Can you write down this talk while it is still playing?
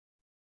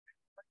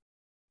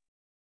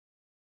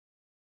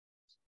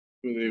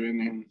Good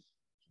evening.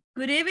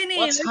 Good evening.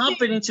 What's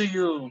happening to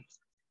you?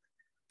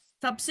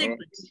 Top secret.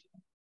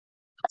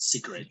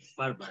 Secret,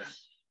 Barbara.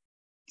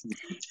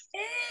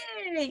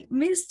 Hey,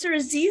 Mr.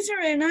 Caesar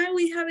and I,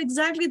 we have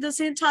exactly the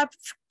same type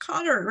of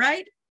color,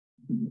 right?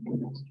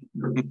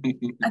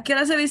 ¿A qué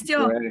hora se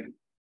vistió?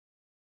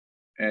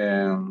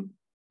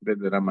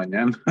 Desde la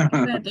mañana.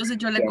 Entonces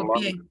yo le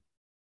copié.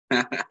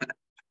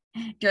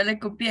 Yo le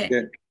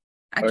copié.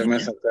 Hoy me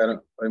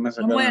sacaron.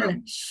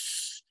 Muere.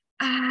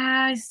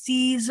 Ay,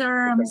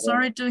 Caesar, I'm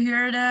sorry to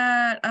hear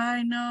that.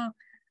 I know.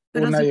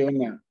 Pero una y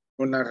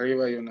una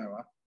arriba y una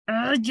abajo.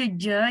 Ay,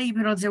 ay,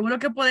 pero seguro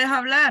que puedes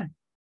hablar.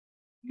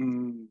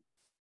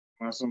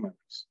 Más o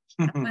menos.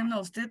 Bueno,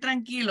 usted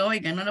tranquilo,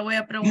 oiga, no le voy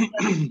a preguntar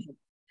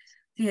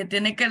si se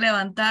tiene que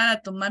levantar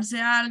a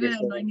tomarse algo,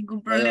 no hay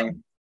ningún problema.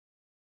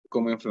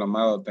 Como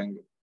inflamado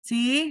tengo.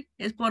 Sí,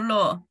 es por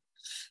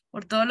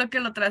todo lo que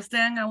lo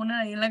trastean a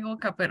una ahí en la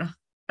boca, pero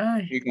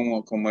ay. Y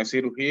como es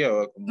cirugía,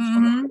 o como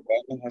son los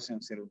peruanos,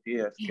 hacen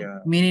cirugías.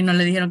 Mire, no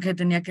le dijeron que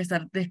tenía que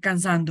estar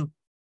descansando.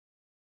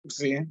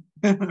 Sí.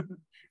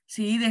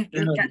 Sí,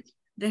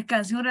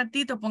 descanse un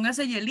ratito,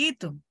 póngase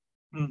hielito.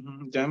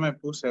 Ya me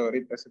puse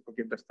ahorita, hace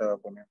poquito estaba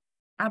poniendo.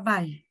 Ah,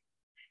 vaya.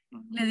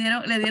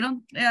 ¿Le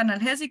dieron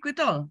analgésico y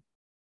todo?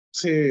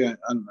 Sí,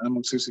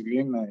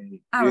 amoxicilina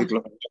y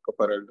diclofenaco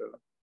para el dolor.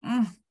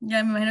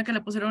 Ya me imagino que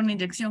le pusieron una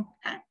inyección.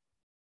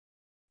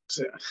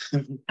 Sí.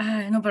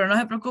 Ay, no, pero no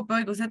se preocupe,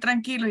 oiga, usted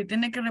tranquilo y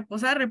tiene que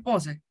reposar,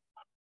 repose.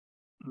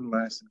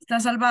 Nice. Está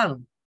salvado.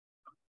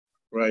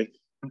 Right.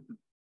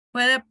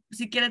 Puede,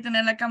 si quiere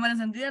tener la cámara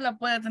encendida, la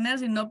puede tener,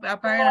 si no,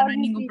 apágala, no hay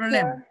ningún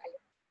problema.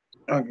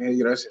 Ok,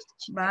 gracias.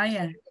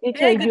 Vaya.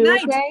 Hey, good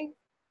night.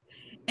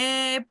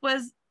 Okay?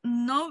 Pues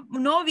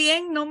no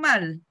bien, no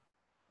mal,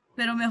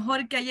 pero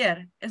mejor que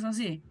ayer, eso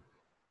sí.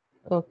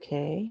 Ok.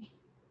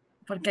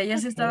 Porque ayer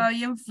sí estaba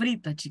bien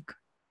frita, chico.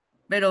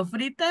 Pero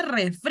frita,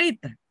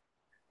 refrita.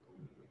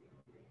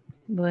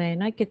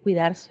 Bueno, hay que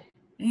cuidarse.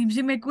 Y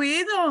si me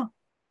cuido.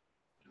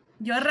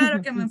 Yo es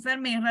raro que me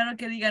enferme y es raro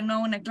que diga no a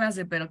una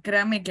clase, pero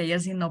créame que ayer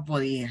sí no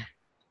podía.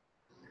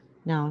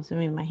 No, se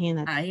me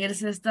imagina. Ayer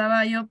sí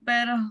estaba yo,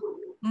 pero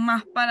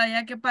más para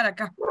allá que para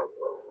acá.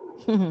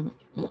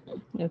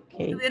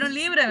 Estuvieron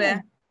libre,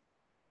 ¿vea?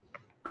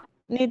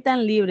 Ni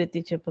tan libre,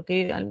 teacher,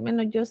 porque al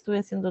menos yo estuve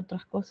haciendo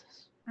otras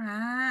cosas.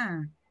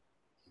 Ah.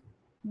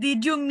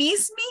 Did you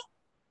miss me?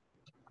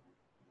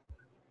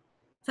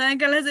 ¿Saben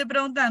qué les estoy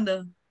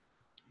preguntando?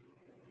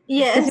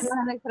 ¿Que si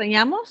nos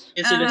extrañamos?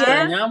 ¿Que si lo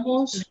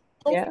extrañamos?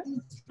 Yeah.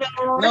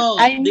 No,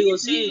 digo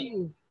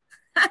sí.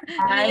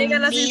 Me llega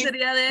la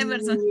sinceridad de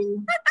Emerson.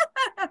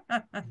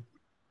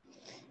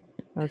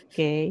 Ok.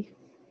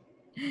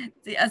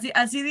 Sí,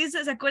 así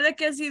dice, ¿se acuerda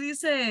que así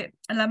dice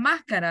la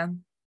máscara?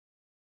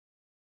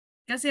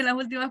 Casi en las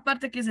últimas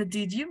partes que dice,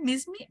 did you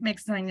miss me? ¿Me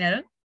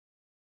extrañaron?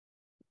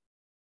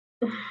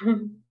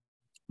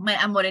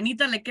 A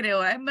Morenita le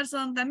creo, a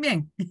Emerson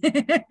también.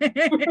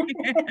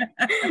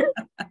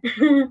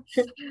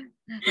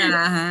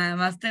 Ajá,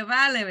 más te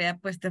vale, vea,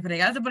 pues te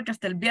fregaste porque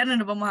hasta el viernes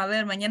nos vamos a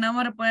ver. Mañana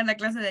vamos a reponer la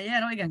clase de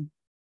ayer, oigan.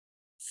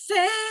 Sí,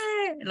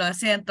 lo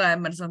siento,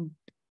 Emerson.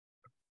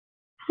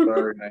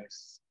 Very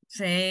nice.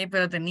 Sí,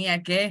 pero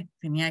tenía que,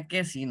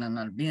 sí, no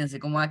olvídense,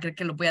 ¿cómo va a creer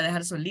que lo voy a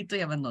dejar solito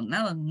y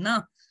abandonado?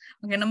 No,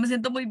 aunque no me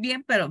siento muy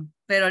bien, pero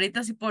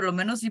ahorita sí, por lo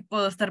menos sí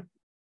puedo estar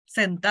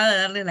sentada a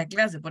darle la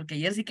clase, porque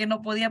ayer sí que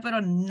no podía, pero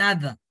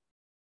nada.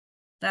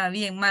 Estaba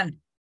bien mal.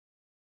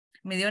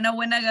 Me dio una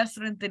buena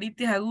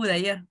gastroenteritis aguda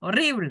ayer,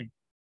 horrible.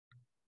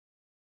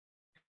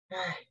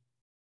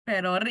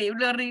 Pero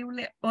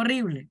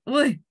horrible.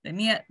 Uy,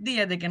 tenía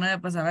días de que no me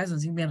pasaba eso,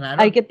 sí, bien raro.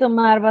 Hay que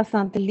tomar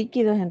bastantes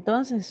líquidos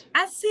entonces.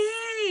 Ah, sí,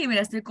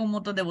 mira, estoy con un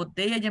montón de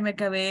botellas, ya me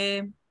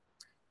acabé,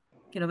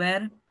 quiero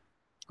ver,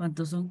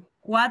 ¿cuántos son?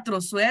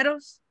 4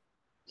 sueros.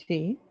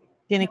 Sí,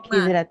 tiene ¿Qué que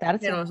más?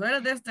 hidratarse. Pero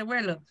sueros de este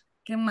vuelo,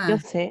 ¿qué más? Yo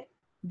sé.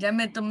 Ya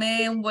me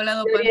tomé un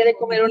volado Debería de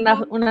comer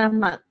unas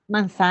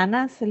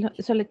manzanas,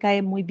 eso le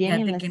cae muy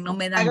bien. Fíjate que no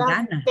me dan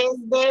ganas. Té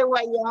de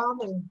guayaba.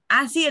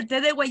 Ah, sí, el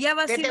té de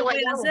guayaba sí lo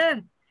voy a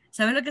hacer.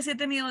 ¿Sabes lo que sí he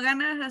tenido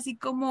ganas? Así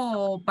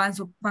como pan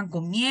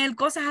con miel,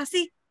 cosas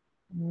así.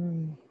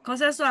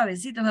 Cosas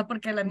suavecitas, ¿no?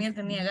 Porque la miel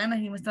tenía ganas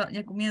y ya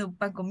he comido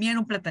pan con miel,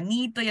 un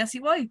platanito y así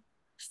voy.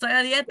 Estoy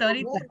a dieta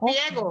ahorita.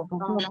 Griego,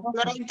 con la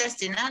flora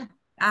intestinal.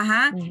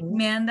 Ajá,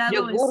 me han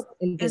dado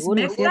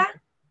esmecta.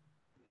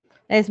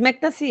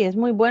 Esmecta sí, es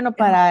muy bueno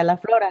para la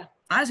flora.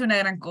 Ah, es una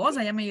gran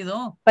cosa, ya me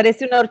ayudó.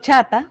 Parece una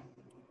horchata.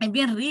 Es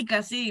bien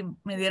rica, sí.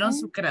 Me dieron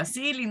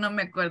sucracil y no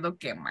me acuerdo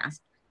qué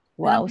más.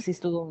 Wow, sí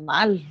estuvo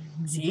mal.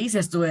 Sí, se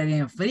estuve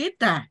bien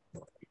frita.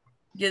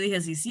 Yo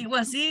dije, si sigo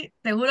así,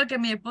 te juro que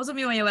mi esposo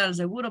me iba a llevar al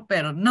seguro,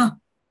 pero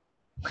no.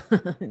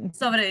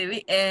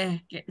 Sobreviví.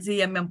 Que, sí,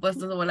 ya me han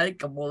puesto ese volado y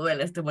como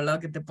duele este volado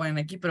que te ponen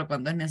aquí, pero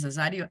cuando es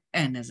necesario,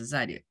 es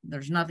necesario.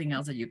 There's nothing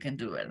else that you can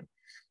do.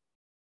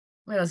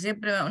 Pero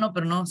siempre, no,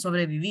 pero no,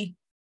 sobreviví.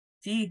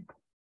 Sí.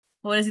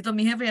 Pobrecito,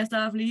 mi jefe ya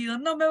estaba afligido.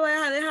 No me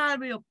vayas a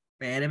dejar, yo,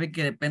 espéreme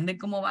que depende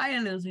cómo vaya,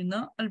 le digo, si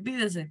no,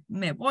 olvídese,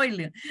 me voy, le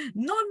digo.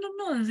 No, no,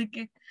 no, así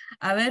que,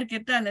 a ver, ¿qué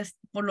tal?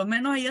 Por lo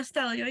menos ahí he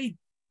estado yo ahí.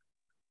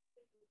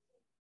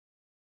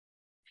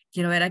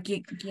 Quiero ver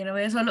aquí, quiero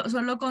ver,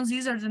 solo con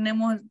César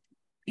tenemos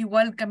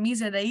igual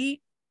camisa de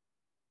ahí.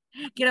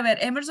 Quiero ver,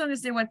 Emerson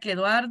está igual que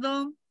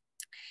Eduardo.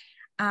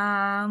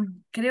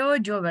 Creo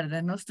yo,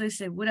 ¿verdad? No estoy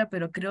segura,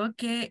 pero creo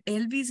que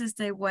Elvis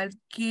está igual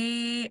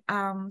que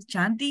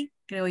Chanti,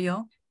 creo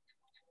yo.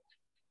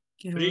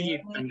 Quiero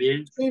Bridget ver.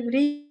 también. Sí,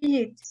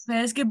 Bridget. Pero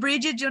es que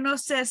Bridget, yo no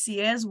sé si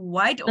es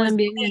white o es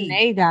También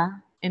gray.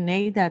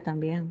 Eneida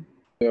también.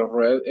 The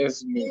red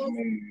is mi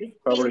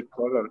favorite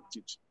color,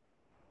 teacher.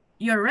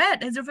 Your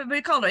red is your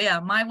favorite color. Yeah,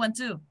 my one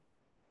too.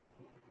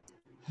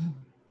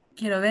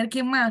 Quiero ver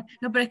quién más.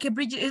 No, pero es que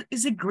Bridget,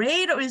 is it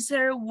gray or is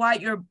it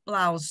white your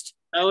blouse?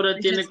 Ahora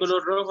tiene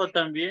color rojo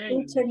también.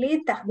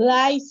 Michelita.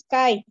 Black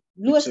sky.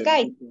 Blue Teacher,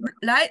 sky.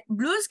 Light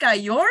blue sky,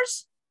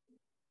 yours?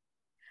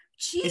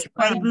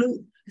 Sky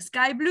blue.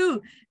 Sky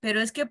blue.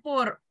 Pero es que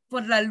por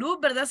la luz,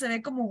 ¿verdad? Se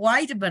ve como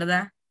white,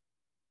 ¿verdad?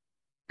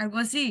 Algo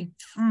así.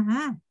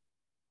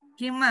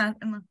 ¿Quién más?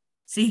 No.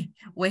 Sí,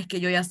 o es que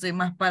yo ya estoy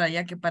más para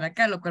allá que para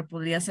acá, lo cual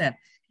podría ser.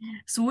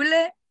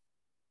 Zule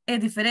es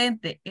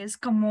diferente, es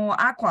como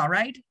aqua,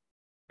 right?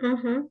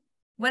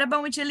 What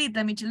about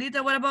Michelita?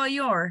 Michelita, what about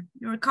your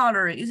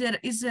color? Is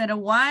it a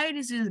white?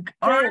 Is it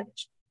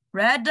orange?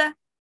 Red?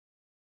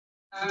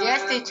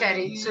 Yes, teacher,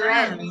 it's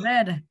Ah, red.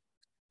 red.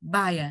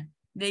 Vaya.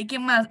 ¿De ahí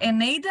quién más?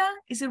 Eneida,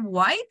 is it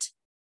white?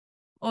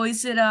 O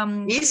is it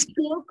It's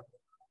pink.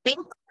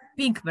 Pink.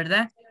 pink,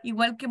 ¿verdad?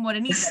 Igual que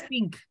morenita,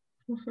 pink.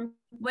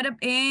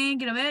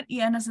 Quiero ver,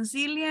 y Ana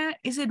Cecilia,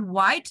 is it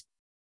white?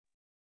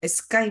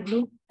 Sky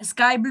blue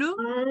Sky blue?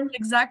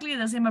 Exactly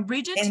the same as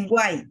Bridget? and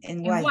white and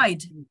And white.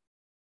 white.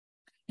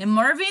 And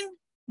Marvin?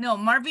 No,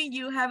 Marvin,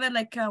 you have it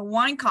like a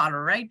wine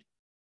color, right?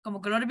 Como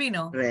color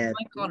vino. Red.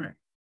 Wine color.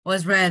 O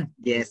es red.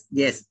 Yes.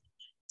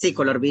 Sí,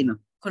 color vino.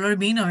 Color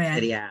vino, ¿verdad?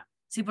 Sería.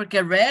 Sí,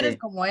 porque red Sí. es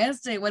como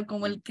este, igual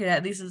como el que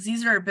dice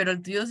Caesar, pero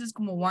el tuyo sí es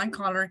como wine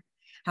color.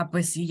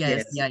 Pues sí, ya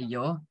Yes. decía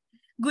yo.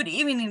 Good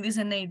evening,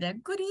 dice Neida.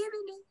 Good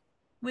evening.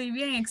 Muy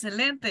bien,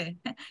 excelente.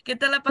 ¿Qué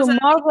tal la pasaron?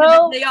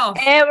 Tomorrow, Day off?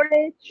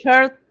 every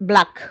shirt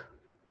black.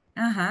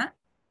 Ajá.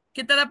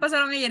 ¿Qué tal la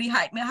pasaron ayer? Y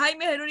Jaime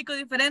es el único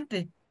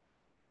diferente.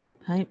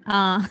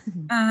 Ajá.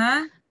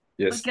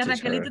 Yes, Porque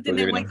Raquelito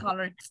tiene white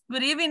color.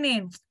 Good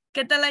evening.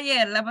 ¿Qué tal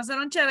ayer? ¿La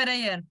pasaron chévere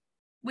ayer?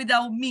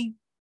 Without me.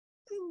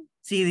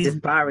 Sí, dice.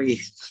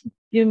 Paris.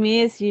 You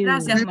miss you.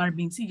 Gracias,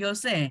 Marvin. Sí, yo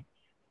sé.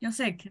 Yo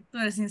sé que tú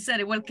eres sincero,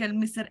 igual que el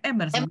Mr.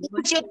 Emerson.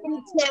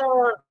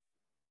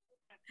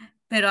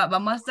 Pero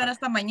vamos a estar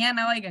hasta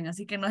mañana, oigan,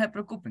 así que no se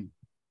preocupen.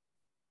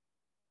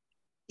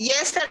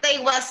 Yesterday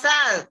was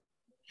sad.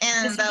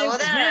 And Yesterday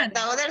was sad. the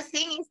other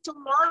thing is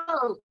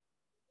tomorrow.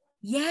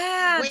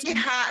 Yeah.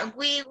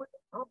 We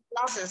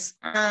classes.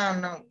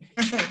 No.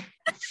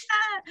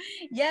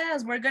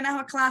 Yes, we're gonna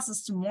have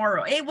classes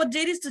tomorrow. Hey, what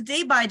date is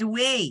today, by the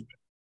way?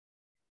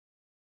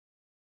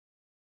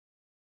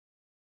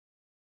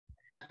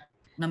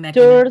 No me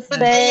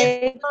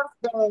Thursday.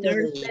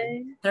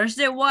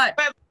 Thursday what?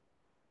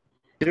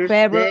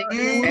 February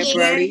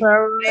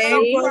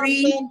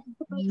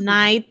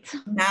 9th,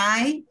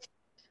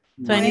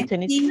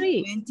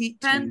 2023.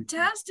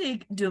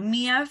 Fantastic. Do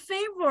me a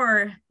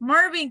favor.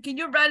 Marvin, can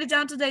you write it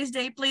down today's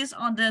date, please,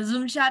 on the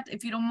Zoom chat,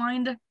 if you don't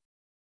mind?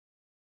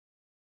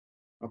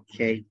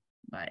 Okay.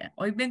 Vaya,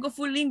 hoy vengo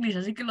full English,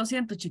 así que lo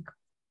siento, chico.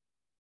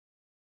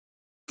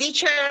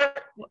 Teacher,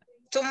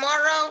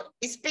 tomorrow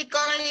speak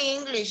only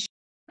English.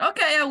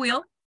 Okay, I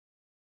will.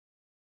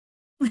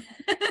 Last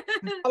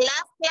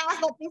class,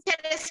 the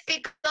teacher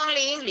speak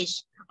only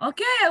English.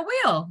 Okay, I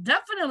will.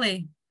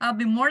 Definitely. I'll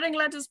be more than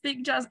glad to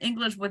speak just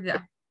English with you.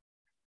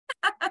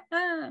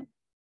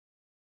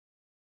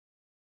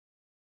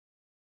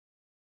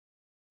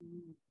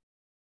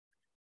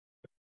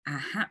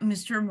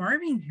 Mr.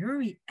 Marvin,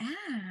 hurry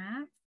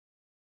up.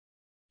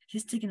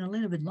 He's taking a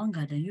little bit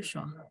longer than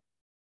usual.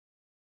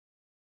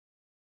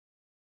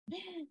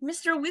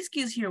 Mr.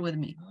 Whiskey is here with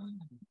me.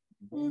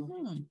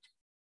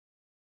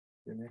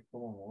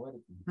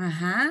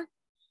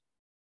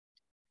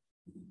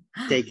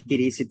 Take it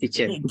easy,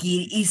 teacher. Take it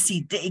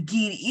easy, take it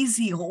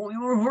easy. Hold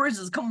your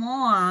horses, come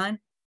on.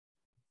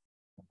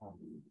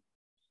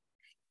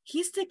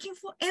 He's taking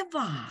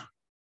forever.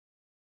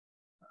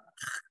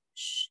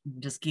 Shh,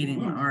 just kidding,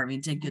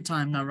 Marvin. Take your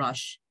time, no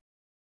rush.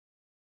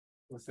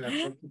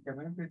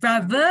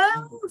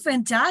 Bravo,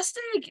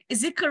 fantastic.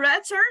 Is it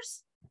correct,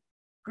 sirs?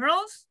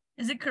 Girls,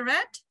 is it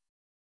correct?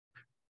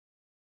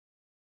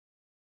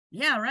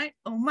 Yeah, right.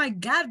 Oh my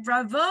God,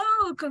 bravo.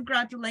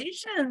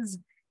 Congratulations.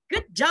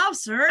 Good job,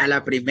 sir. A la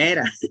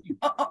primera.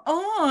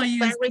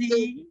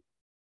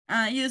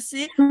 You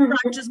see,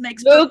 practice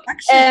makes Look,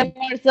 perfection.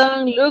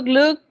 Emerson,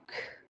 look.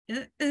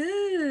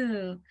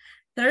 Ooh,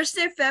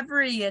 Thursday,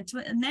 February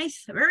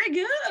 29th. Very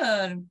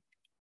good.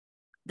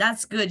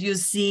 That's good. You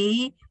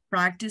see,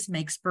 practice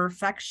makes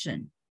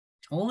perfection.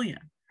 Told you.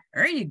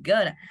 Very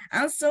good.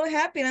 I'm so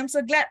happy and I'm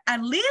so glad.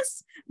 At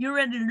least you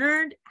already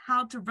learned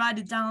how to write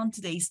it down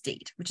today's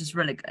date, which is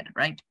really good,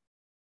 right?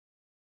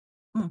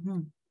 Mm-hmm.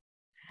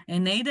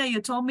 And Ada,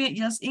 you told me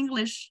just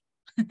English.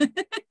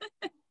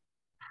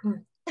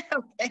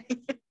 Okay.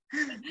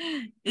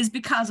 It's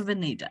because of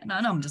Anita. No,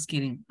 I'm just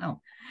kidding.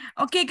 No.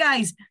 Okay,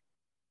 guys.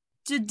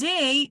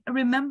 Today,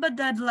 remember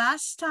that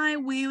last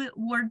time we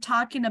were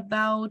talking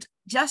about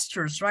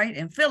gestures, right?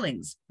 And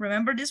feelings.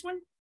 Remember this one?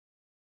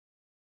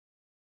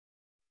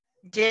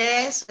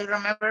 Yes, I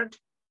remembered.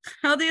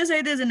 How do you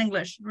say this in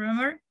English?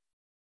 Remember?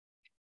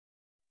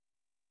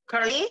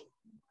 Curly?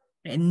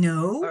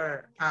 No.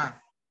 Or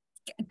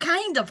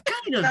Kind of.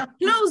 No.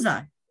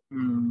 Closer.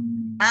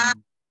 Curling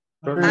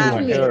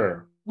my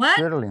hair. What?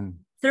 Curling.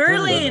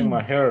 Twirling.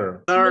 My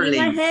hair. Twirling my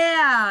Curling.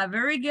 hair.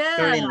 Very good.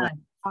 Curling my-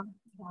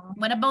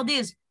 What about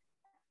this?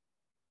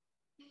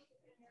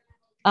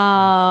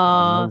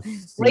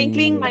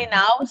 Wrinkling my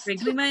nose.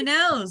 Wrinkling my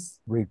nose.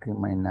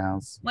 Wrinkling my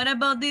nose. What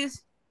about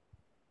this?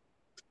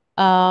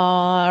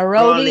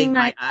 Rolling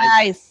my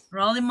eyes.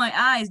 Rolling my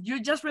eyes.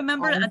 You just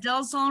remember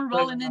Adele's song,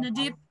 Rolling in the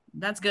Deep?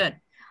 That's good.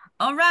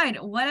 All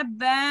right. What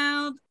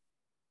about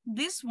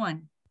this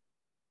one?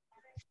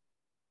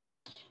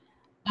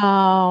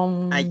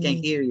 I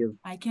can hear you.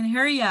 I can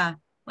hear ya.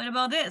 What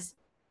about this?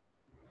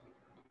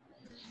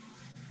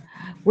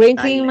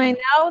 Wrinkling my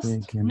nose.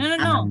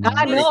 No.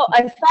 No,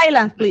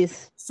 silence,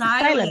 please.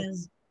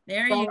 Silence.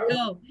 There you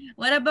go.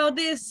 What about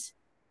this?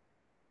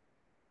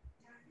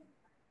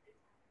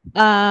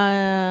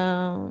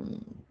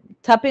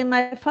 Tapping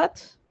my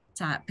foot.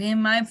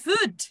 Tapping my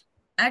foot.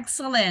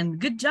 Excellent.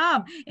 Good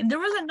job. And there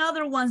was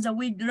another ones that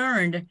we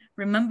learned.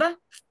 Remember?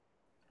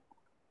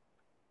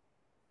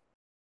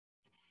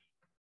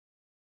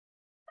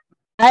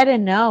 I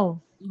don't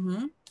know.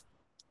 Mm-hmm.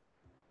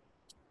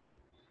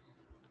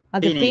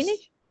 At the Finish.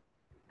 finish?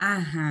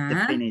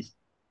 The finish.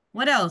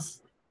 What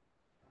else?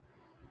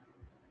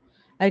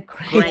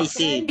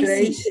 Crazy.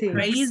 Crazy.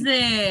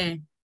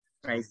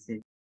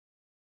 Crazy.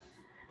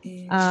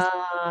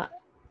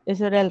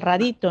 Eso era el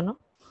rarito, ¿no?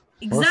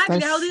 Exactly.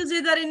 How do you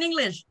say that in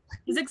English?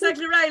 It's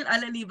exactly right,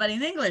 Aleli, but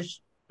in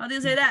English, how do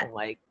you say that? Oh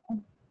my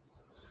God.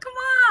 Come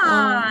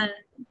on.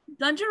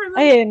 Don't you remember?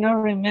 I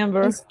don't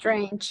remember.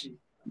 Strange.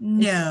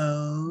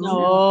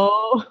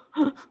 No.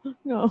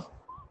 No.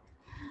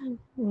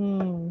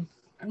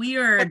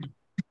 Weird.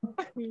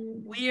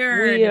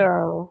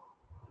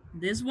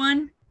 This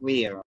one?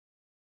 Weird.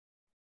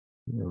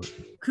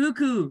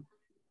 Cuckoo.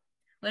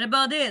 What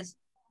about this?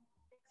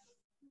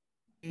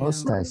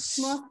 Mustache.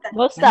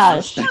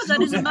 Mustache. Oh,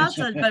 that is a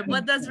mustache, but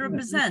what does it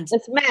represent?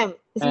 It's man.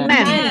 It's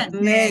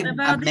Man. man. What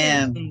about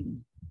this?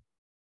 Man.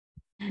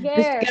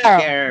 This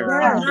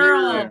Girl.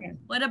 Girl.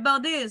 What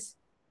about this?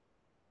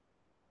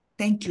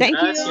 Thank you. Thank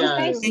you.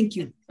 Gracias. Thank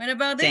you. What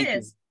about Thank you.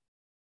 this?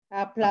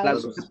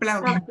 Aplausos.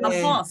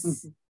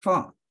 Applause.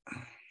 For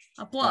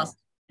Applause.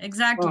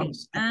 Exactly.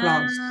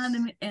 Applause.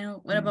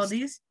 What about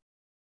this?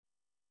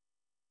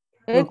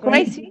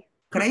 Crazy.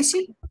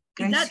 crazy?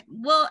 That,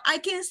 well, I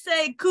can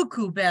say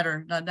cuckoo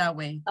better that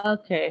way.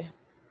 Okay.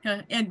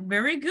 And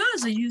very good.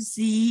 So you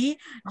see,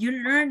 you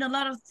learned a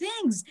lot of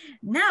things.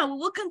 Now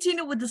we'll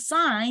continue with the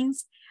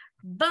signs,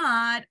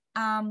 but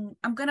I'm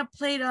gonna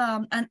play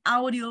an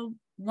audio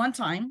one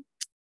time,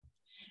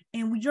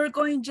 and you're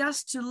going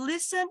just to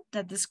listen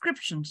the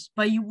descriptions,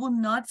 but you will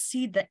not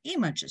see the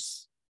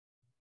images.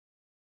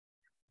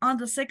 On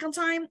the second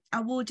time, I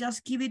will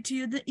just give it to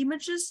you the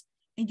images,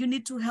 and you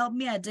need to help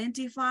me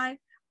identify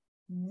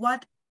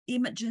what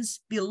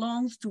images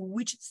belongs to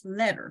which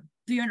letter.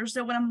 Do you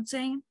understand what I'm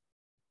saying?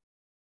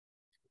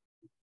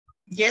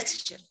 Yes,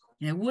 teacher.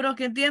 ¿Seguro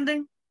que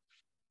entienden?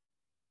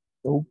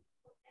 No.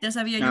 Ya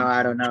sabía No, yo.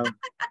 I don't know.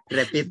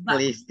 Repeat,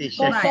 please,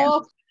 teacher.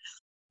 Vaya.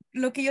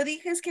 Lo que yo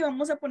dije es que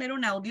vamos a poner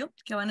un audio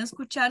que van a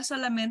escuchar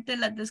solamente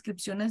las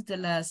descripciones de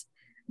las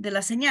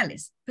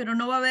señales, pero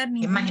no va a haber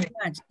ningún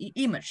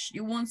image.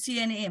 You won't see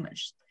any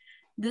image.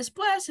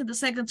 Después, the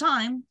second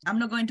time, I'm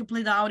not going to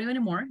play the audio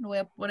anymore. No voy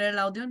a poner el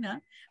audio,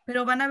 ¿no?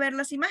 Pero van a ver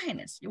las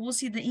imágenes. You will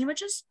see the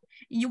images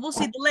and you will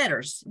see the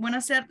letters. Van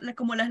a ser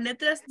como las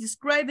letras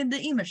describing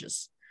the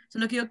images. So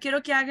lo que yo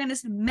quiero que hagan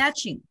es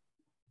matching.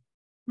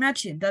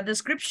 Matching the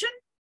description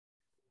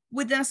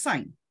with the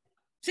sign.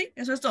 Sí,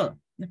 eso es todo.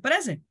 ¿Les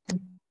parece?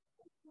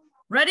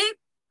 Ready?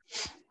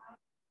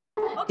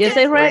 Okay. Yes,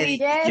 I'm ready.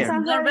 Yes,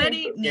 I'm Not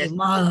ready. ready? Ni Yes.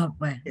 modo,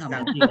 pues. No,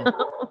 mentira.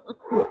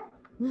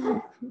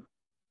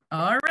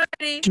 All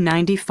righty.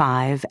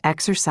 95,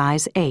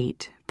 Exercise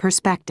 8,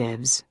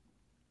 Perspectives.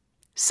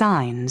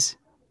 Signs.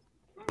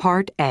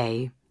 Part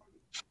A.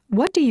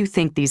 What do you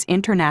think these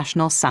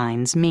international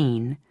signs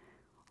mean?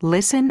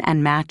 Listen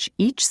and match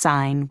each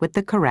sign with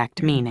the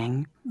correct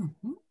meaning.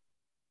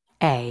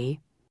 A.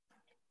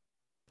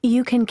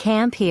 You can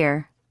camp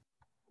here.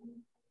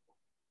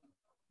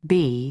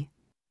 B.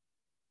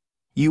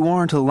 You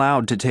aren't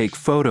allowed to take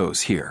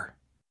photos here.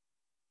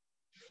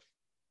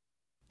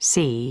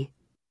 C.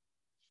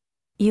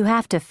 You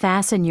have to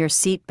fasten your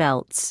seat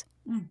belts.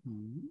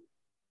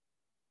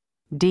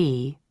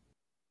 D.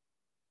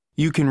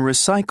 You can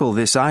recycle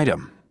this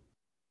item.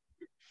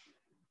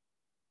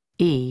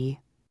 E.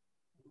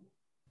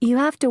 You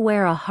have to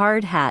wear a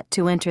hard hat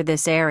to enter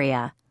this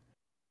area.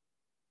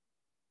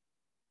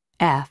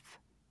 F.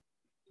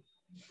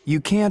 You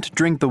can't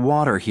drink the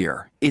water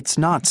here. It's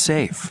not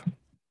safe.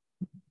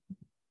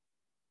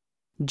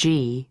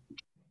 G.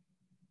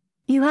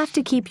 You have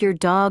to keep your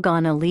dog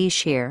on a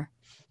leash here.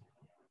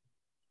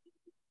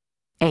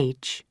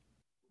 H.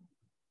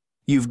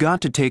 You've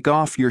got to take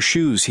off your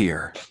shoes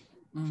here.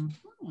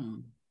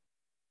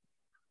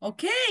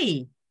 Ok.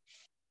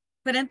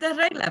 Diferentes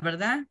reglas,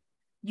 ¿verdad?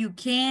 You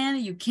can,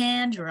 you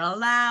can't, you're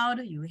allowed,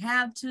 you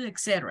have to,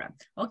 etc.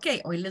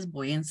 Ok, hoy les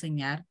voy a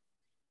enseñar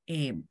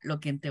lo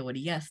que en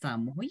teoría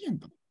estábamos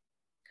oyendo.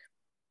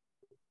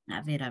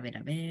 A ver, a ver,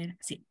 a ver.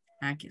 Sí,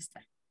 aquí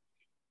está.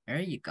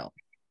 There you go.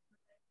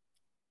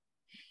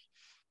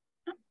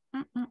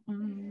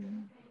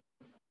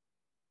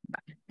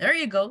 Vale, there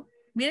you go.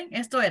 Miren,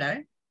 esto era,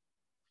 ¿eh?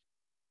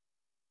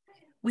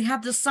 We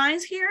have the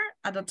signs here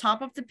at the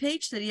top of the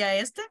page. Sería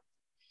este.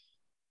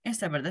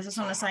 Esta, ¿verdad? Esas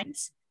son las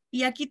signs.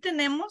 Y aquí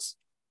tenemos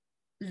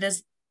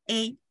las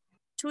A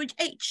to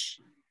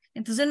H.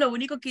 Entonces, lo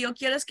único que yo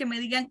quiero es que me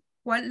digan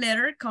cuál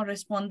letter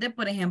corresponde,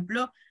 por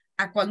ejemplo,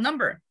 a cuál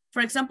number.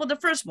 For example, the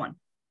first one.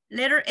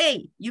 Letter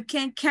A. You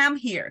can come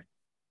here.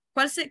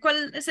 ¿Cuál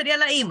sería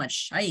la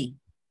image? Ahí.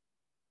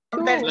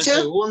 La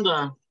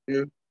segunda.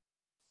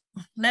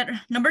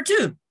 Letter number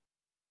 2.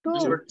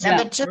 Number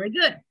two. Very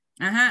good.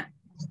 Uh-huh.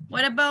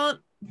 What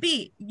about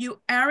B?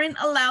 You aren't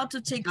allowed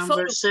to take Number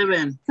photos.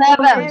 7.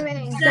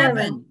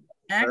 7.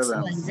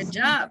 Excellent. Good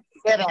job.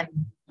 7.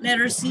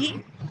 Letter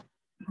C.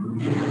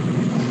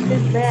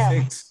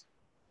 6.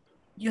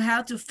 You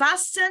have to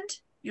fasten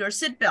your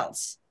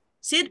seatbelts.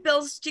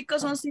 Seatbelts,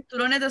 chicos, son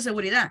cinturones de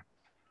seguridad.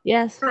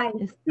 Yes.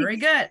 Very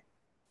good.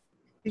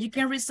 You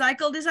can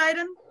recycle this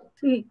item?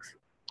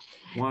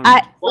 1.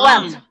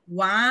 One.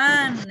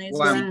 One. It's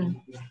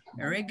One.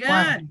 very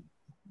good.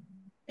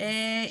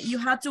 You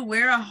have to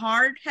wear a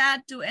hard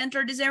hat to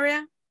enter this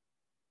area?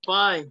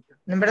 5.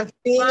 Number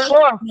 3.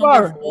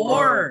 Number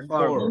 4.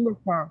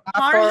 4.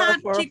 Hard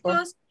hat,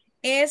 chicos,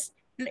 es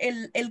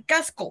el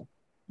casco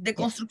de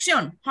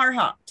construcción. Hard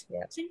hat.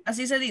 Yeah. ¿Sí?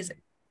 Así se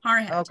dice.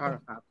 Hard hat. Okay.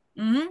 Hard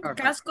hat.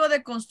 Casco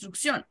de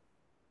construcción.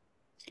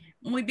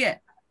 Muy bien.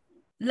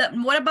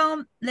 What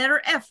about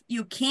letter F?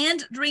 You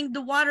can't drink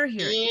the water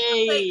here.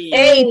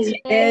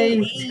 8.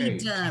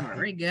 8.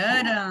 Very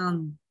good.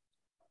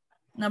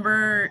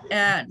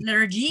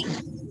 Letter G.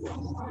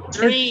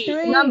 3.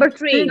 Number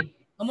 3.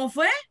 ¿Cómo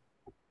fue?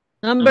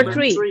 Number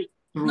 3.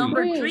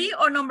 Number 3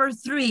 o number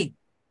 3?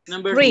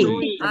 Number Three.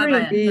 3. Ah,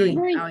 vaya,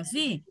 three. Ah,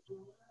 sí.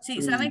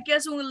 Sí, ¿saben qué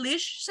es un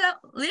leash?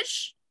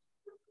 Leash?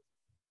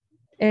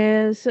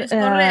 Es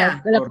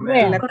correa. la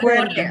correa. La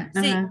cuerda.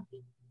 Sí. Ajá.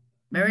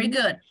 Very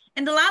good.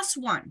 And the last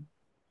one.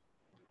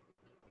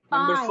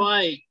 Number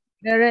 5.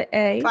 Letter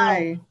A.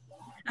 5.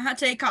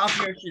 Take off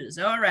your shoes.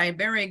 All right,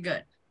 very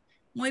good.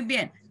 Muy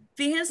bien.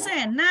 Fíjense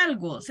en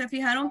algo. ¿Se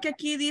fijaron que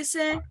aquí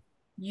dice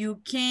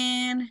you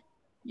can,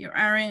 you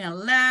aren't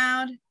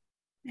allowed,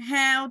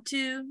 how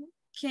to,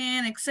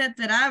 can,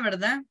 etcétera,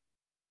 ¿verdad?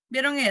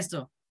 ¿Vieron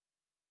esto?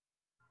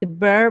 The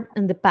verb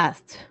in the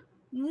past.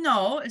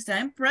 No, está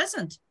en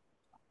present.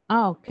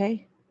 Ah,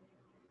 okay.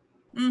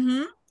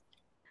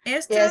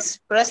 Esto, Yes,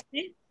 present.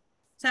 ¿sí?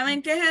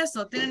 ¿Saben qué es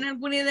esto? ¿Tienen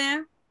alguna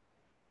idea?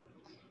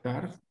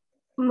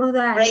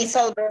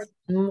 Phrasal verb.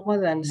 No.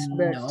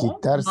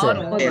 Quitarse.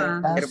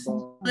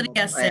 No,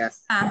 podría ser.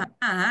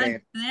 Ajá.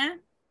 ¿Eh?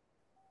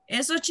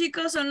 Esos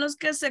chicos son los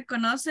que se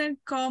conocen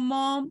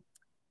como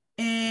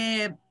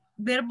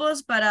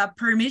verbos para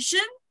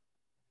permission,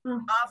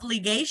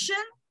 obligation,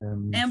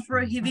 and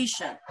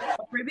prohibition.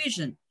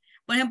 Prohibition.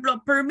 Por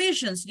ejemplo,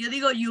 permissions. Yo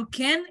digo you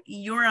can,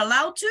 you're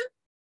allowed to.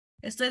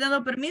 ¿Estoy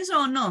dando permiso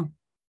o no?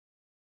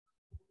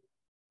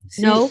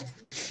 No.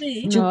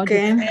 Sí. You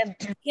can.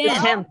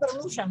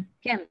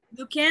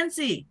 You can,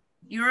 sí.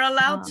 You're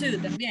allowed to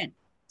también.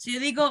 Si yo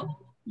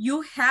digo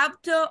you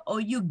have to o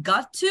you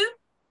got to,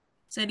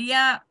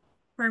 sería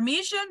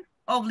permission,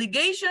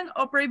 obligation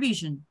o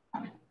prohibition.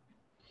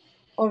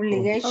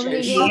 Obligation.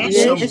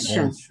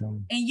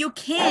 And you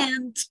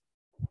can't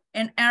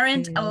and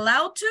aren't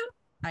allowed to.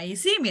 Ahí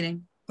sí,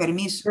 miren.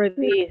 Permiso.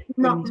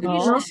 No.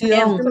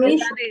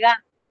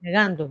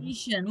 Negando.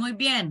 Permission, muy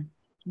bien.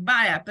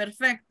 Vaya,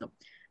 perfecto.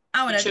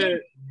 Ahora,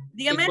 Teacher,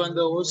 dígame. ¿y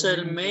cuando usa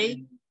el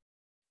may?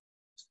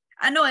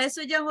 Ah, no,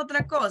 eso ya es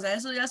otra cosa.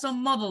 Eso ya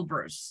son modal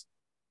verbs.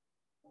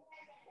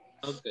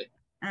 Ok.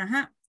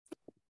 Ajá.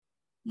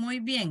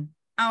 Muy bien.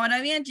 Ahora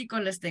bien,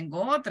 chicos, les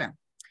tengo otra.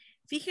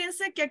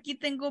 Fíjense que aquí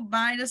tengo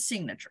varios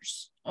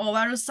signatures o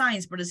varios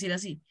signs, por decir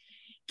así,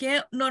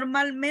 que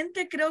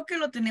normalmente creo que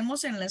lo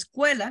tenemos en la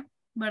escuela,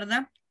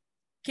 ¿verdad?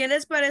 ¿Qué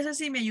les parece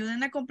si me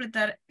ayudan a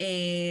completar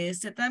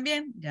este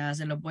también? Ya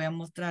se lo voy a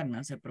mostrar,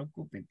 no se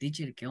preocupen,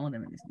 teacher, ¿qué onda?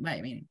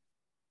 Vaya, miren.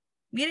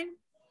 Miren.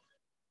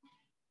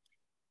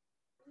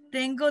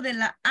 Tengo de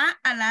la A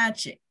a la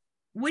H.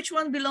 Which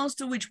one belongs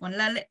to which one?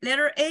 La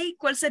letter A,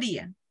 ¿cuál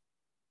sería?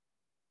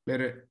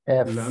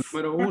 F. La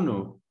número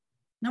 1.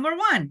 Number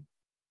 1.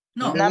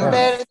 No.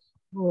 Number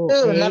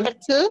two. Number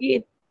two.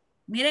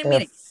 Miren,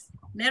 miren.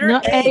 Letter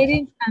No A.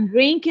 eating and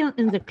drinking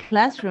in the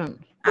classroom.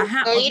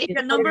 Ajá. No O eating sea,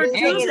 and number two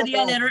drinking in the sería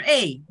class. letter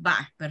A.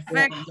 Va,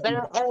 perfecto.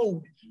 Letter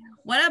A.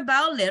 What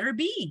about letter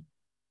B?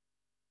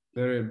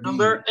 Letter B.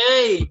 Number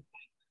A.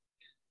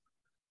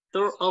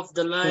 Turn off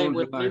the light Turn the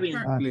when light. leaving.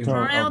 Leaving.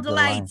 Turn out the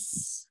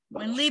lights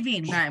when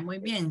leaving. Va, muy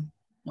bien.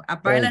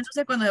 Apaga las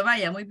luces cuando se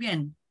vaya. Muy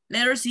bien.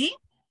 Letter C.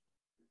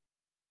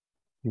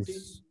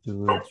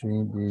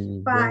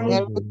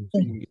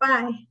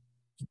 Five.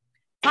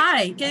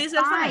 Five. ¿Qué dice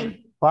el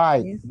five?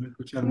 No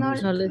escuchar No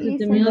música. listen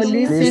to No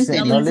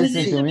music. No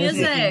listen to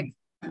music.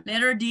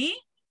 Letter D.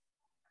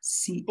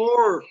 Sí.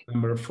 4.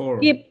 Number 4.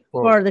 Keep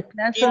for the Keep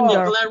classroom the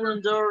door.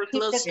 classroom door Keep the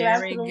closed.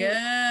 Very classroom.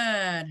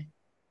 good.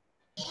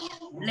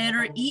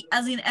 Letter E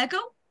as in echo.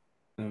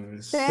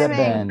 Number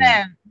 7.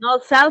 No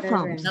cell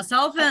phones. No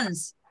cell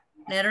phones.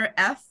 Letter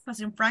F as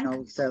in Frank.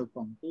 No cell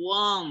phone.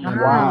 1.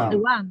 Only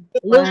one.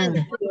 Look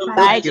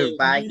Bike, your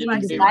bike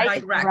Bike in the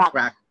rack. bike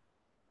rack.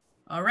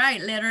 All right.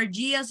 Letter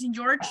G as in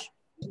George.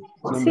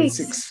 Number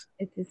 6.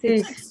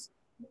 86.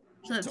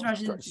 So the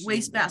trash is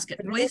waste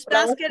basket. Waste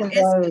basket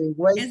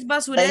es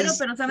basurero,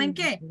 pero ¿saben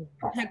qué?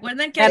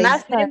 ¿Recuerdan que hay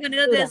Canasta. varias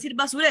maneras de decir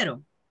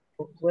basurero?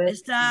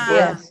 Está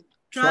Yes.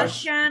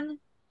 trash can,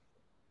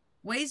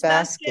 waste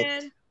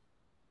basket,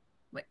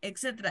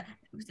 etcétera.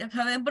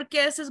 ¿Saben por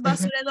qué ese es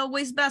basurero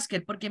waste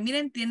basket? Porque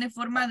miren, tiene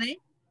forma de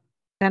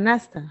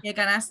Canasta.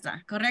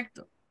 canasta,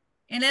 correcto.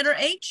 En letter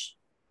H.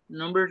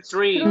 Number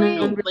 3.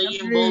 No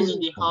playing ball in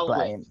the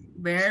hallway.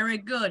 Very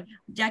good.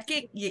 Ya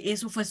que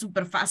eso fue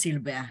súper fácil,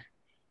 vea.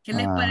 ¿Qué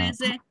les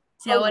parece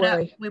si ahora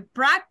we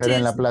practice? Pero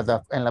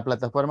en la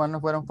plataforma no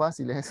fueron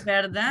fáciles.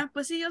 ¿Verdad?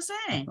 Pues sí, yo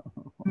sé.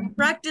 We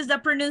practice the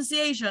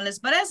pronunciation, ¿les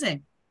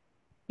parece?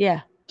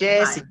 Yeah.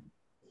 Yes.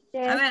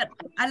 A ver,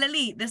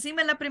 Aleli,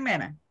 decime la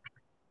primera.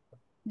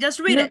 Just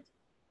read it.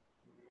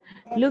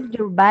 Look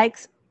your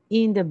bikes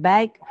in the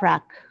bike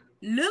rack.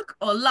 Look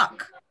o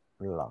lock.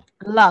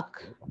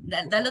 Lock.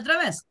 Dale otra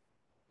vez.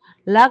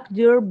 Lock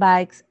your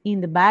bikes in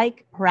the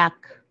bike rack.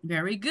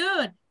 Very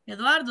good.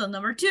 Eduardo,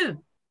 number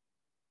 2.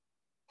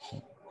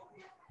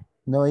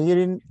 No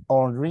eating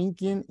or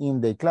drinking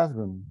in the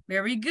classroom.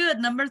 Very good.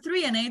 Number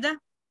 3, Aneida.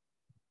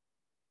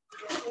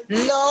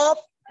 No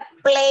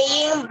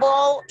playing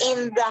ball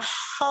in the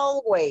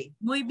hallway.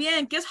 Muy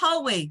bien. ¿Qué es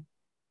hallway?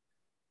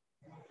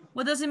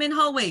 What does it mean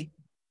hallway?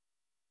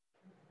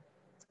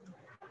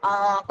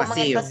 ¿Como en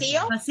el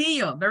pasillo?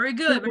 Pasillo. Very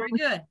good. Very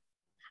good.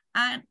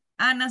 And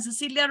Ana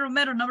Cecilia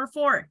Romero, number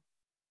 4.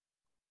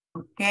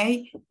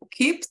 Okay.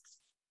 Keep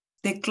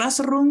the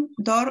classroom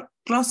door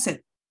closed.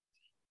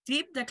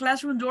 Keep the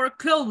classroom door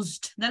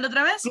closed. Dale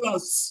otra vez.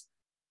 Close.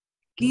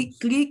 Keep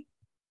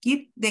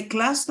the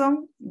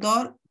classroom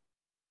door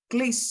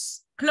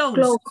closed.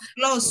 Closed.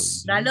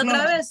 Close. Dale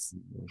otra vez.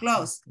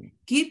 Close.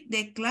 Keep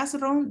the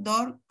classroom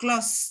door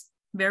closed.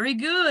 Very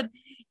good.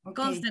 Okay.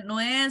 Conste, no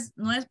es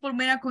por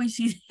mera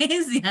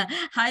coincidencia.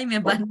 Jaime,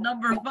 but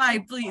number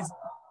 5, please.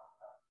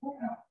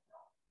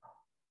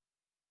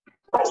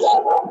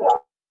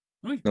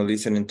 No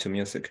listening to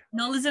music.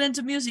 No listening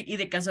to music. Y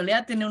de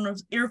casualidad tiene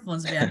unos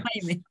earphones, vean,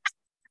 Jaime.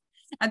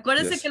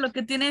 Acuérdense Yes. que lo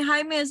que tiene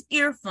Jaime es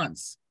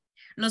earphones.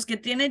 Los que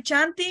tiene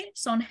Chanti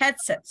son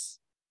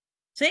headsets.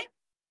 ¿Sí?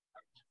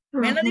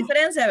 Ven la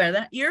diferencia,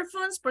 ¿verdad?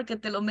 Earphones porque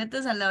te lo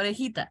metes a la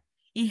orejita.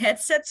 Y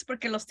headsets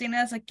porque los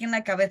tienes aquí en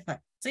la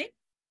cabeza. ¿Sí?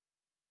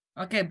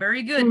 Okay,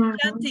 very good.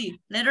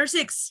 Chanti, letter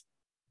 6.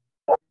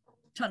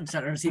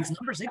 Letter 6,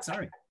 number 6,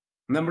 sorry.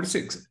 Number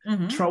 6.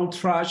 Throw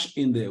trash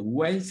in the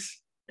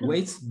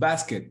waste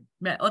basket.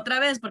 Otra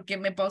vez, porque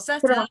me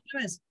pausaste otra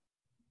vez.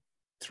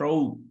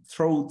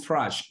 Throw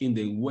trash in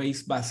the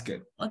waste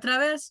basket. Otra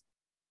vez.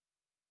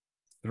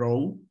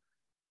 Throw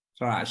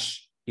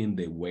trash in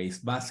the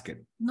waste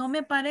basket. No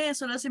me paré,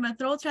 solo se me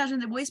throw trash in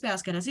the waste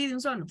basket, así de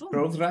un solo. ¡Pum!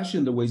 Throw trash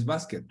in the waste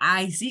basket.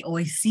 Ay, sí,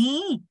 hoy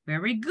sí.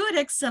 Very good,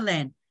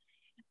 excellent.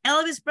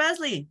 Elvis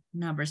Presley,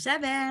 number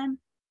 7.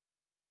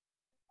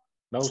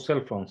 No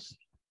cell phones.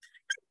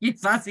 Qué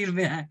fácil,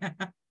 vea.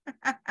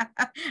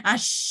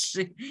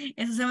 Ese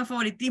es mi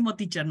favoritismo,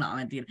 teacher. No,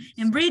 mentira.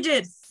 And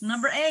Bridget,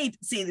 number 8.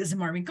 Sí, dice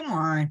Marvin, come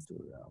on.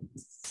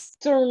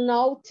 Turn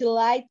out the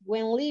light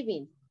when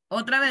leaving.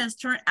 Otra vez,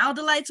 turn out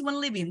the lights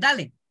when leaving.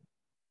 Dale.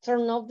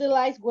 Turn off the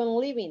lights when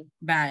leaving.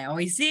 Vaya,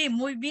 hoy sí,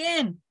 muy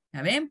bien.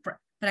 Ya ven,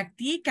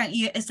 practican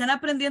y están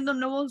aprendiendo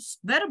nuevos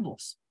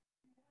verbos.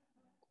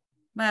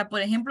 Vaya,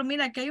 por ejemplo,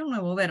 mira, aquí hay un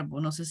nuevo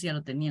verbo. No sé si ya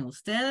lo tenían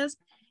ustedes,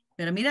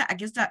 pero mira,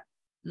 aquí está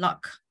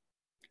lock.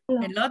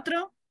 El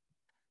otro,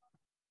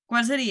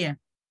 ¿cuál sería?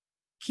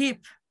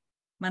 Keep,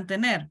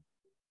 mantener.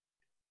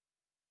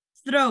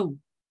 Throw,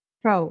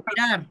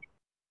 tirar,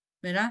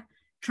 ¿verdad?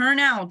 Turn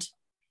out.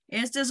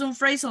 Este es un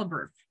phrasal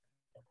verb.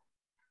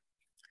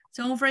 Es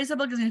un phrasal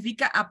verb que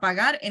significa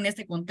apagar en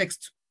este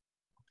contexto.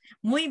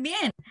 Muy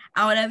bien.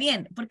 Ahora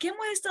bien, ¿por qué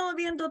hemos estado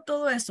viendo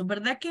todo esto?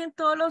 ¿Verdad que en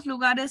todos los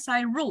lugares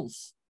hay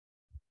rules?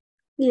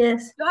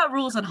 Yes. You have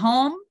rules at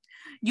home.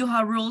 You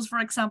have rules, for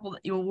example,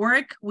 at your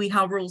work. We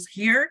have rules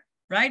here,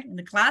 right? In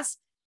the class.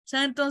 So,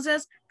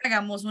 entonces,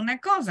 hagamos una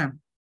cosa.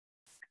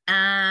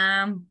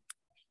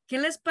 ¿Qué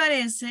les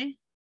parece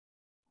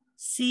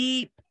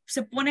si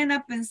se ponen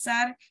a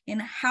pensar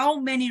en how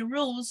many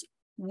rules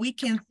we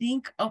can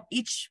think of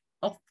each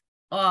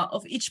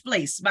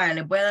place? Vale,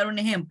 les voy a dar un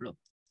ejemplo.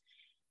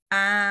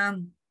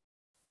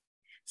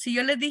 Si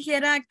yo les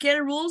dijera qué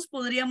rules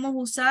podríamos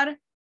usar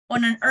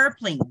on an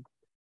airplane.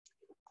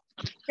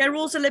 ¿Qué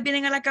rules se les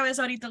vienen a la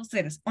cabeza ahorita a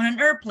ustedes? On an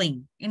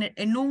airplane,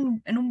 en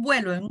un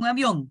vuelo, en un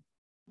avión.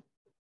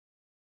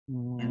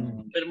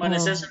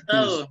 Permanecer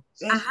sentado.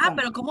 Ajá,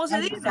 pero ¿cómo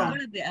se dice?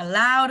 Acuérdate,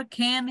 allowed,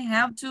 can,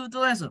 have to,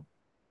 todo eso.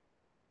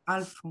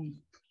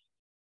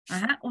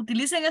 Ajá,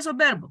 utilicen esos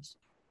verbos.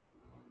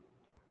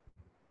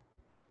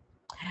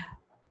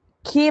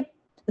 Keep,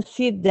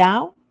 sit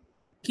down.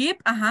 Keep,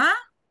 ajá.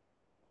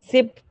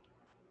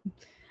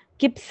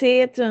 Keep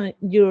sit,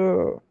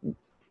 your,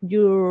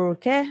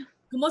 ¿qué?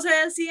 ¿Cómo se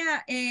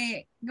decía?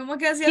 ¿Cómo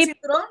que decía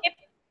cinturón?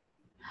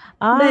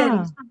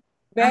 Belt.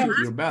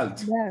 Your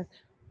belt.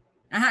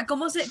 Ajá,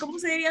 ¿cómo se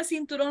diría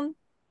cinturón?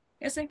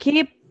 Ese.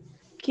 Keep,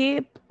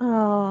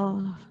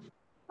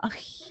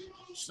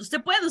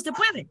 Usted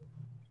puede.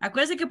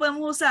 Acuérdese que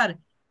podemos usar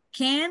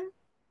can,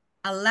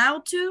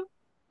 allowed to,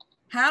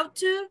 how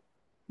to,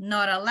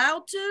 not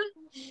allowed to.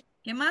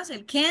 ¿Qué más?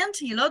 El can't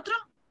y el otro.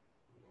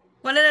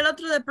 ¿Cuál era el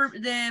otro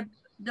de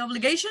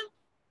obligation?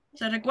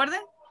 ¿Se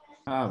recuerdan?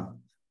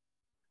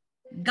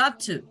 Got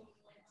to.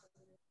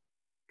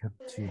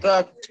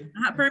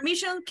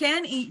 Permission,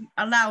 can y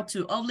allowed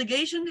to.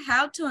 Obligation,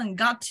 how to, and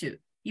got to.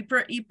 Y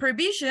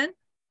prohibition,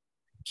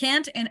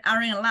 can't and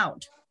aren't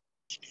allowed.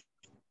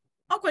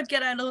 O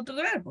cualquiera de los otros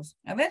verbos.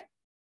 A ver.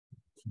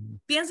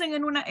 Piensen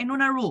en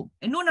una rule.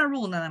 En una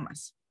rule nada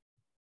más.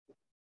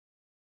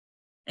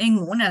 En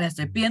una, le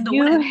estoy pidiendo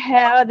you una. You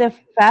have the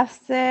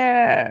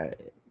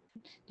faster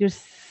your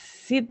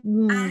seat.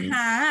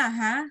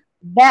 Ajá.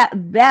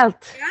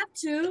 Belt. Got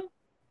to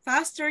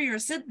faster your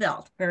seat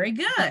belt. Very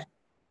good.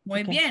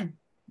 Muy bien.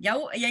 Ya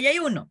hay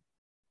uno.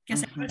 Que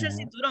se pone el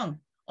cinturón.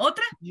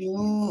 ¿Otra?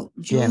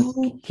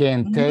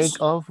 Can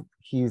take off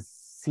his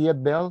seat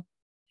belt.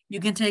 You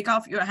can take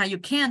off your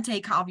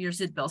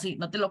seat belt. Sí,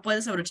 no te lo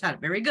puedes abrochar.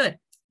 Very good.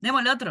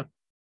 Démosle otro.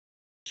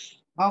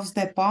 Off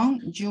the phone,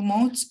 you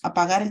must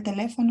apagar el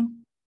teléfono.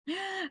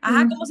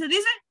 Ajá, ¿cómo se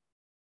dice?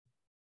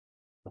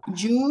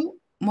 You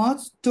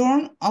must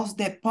turn off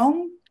the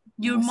phone.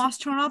 You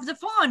must turn off the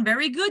phone.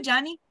 Very good,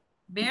 Johnny.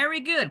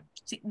 Very good.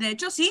 Sí, de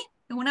hecho, sí,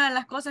 es una de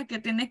las cosas que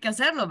tienes que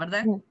hacerlo,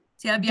 ¿verdad?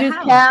 Si has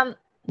viajado.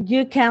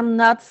 You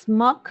cannot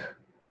smoke.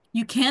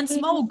 You can't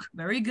smoke.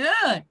 Very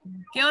good.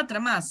 ¿Qué otra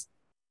más?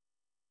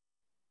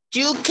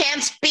 You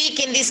can't speak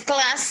in this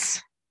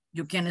class.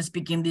 You can't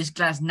speak in this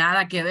class.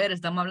 Nada que ver.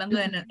 Estamos hablando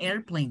en el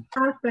airplane.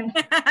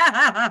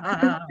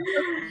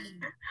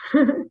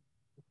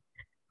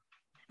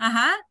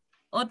 Ajá.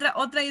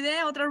 Otra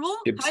idea, otra rule.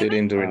 Keep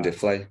sitting during the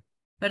flight.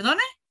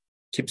 ¿Perdone?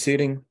 Keep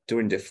sitting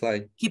during the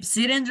flight. Keep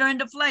sitting during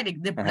the flight.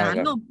 De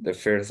plano. The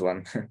first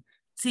one.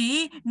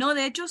 Sí, no,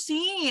 de hecho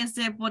sí,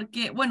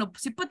 porque, bueno,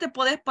 sí pues te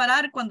puedes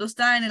parar cuando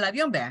está en el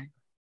avión, vea.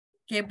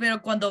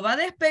 Pero cuando va a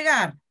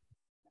despegar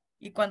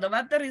y cuando va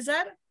a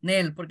aterrizar,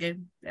 Nel, porque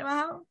te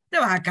vas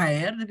a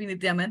caer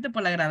definitivamente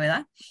por la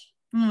gravedad.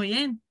 Muy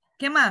bien.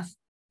 ¿Qué más?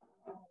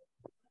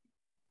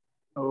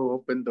 Oh,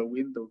 open the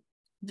window.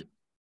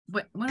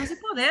 Bueno, sí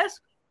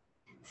podés.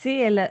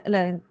 Sí, poner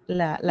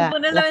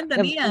la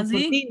ventanilla, sí.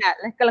 Cortina,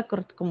 la escala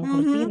como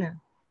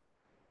cortina.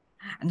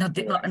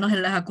 No se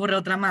les ocurre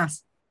otra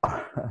más.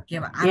 Qué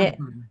va.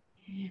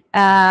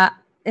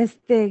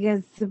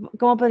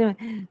 ¿Cómo podemos?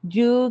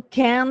 You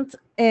can't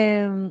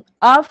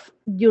off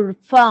your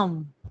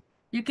phone.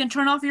 You can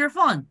turn off your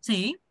phone,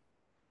 sí.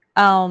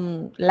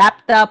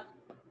 Laptop,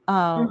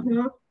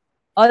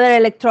 other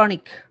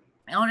electronic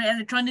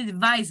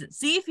devices.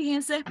 Sí,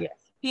 fíjense. Yes.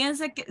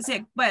 Fíjense que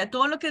bueno,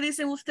 todo lo que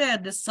dicen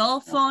ustedes de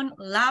cell phone,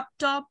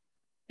 laptop,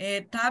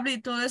 tablet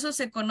y todo eso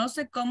se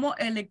conoce como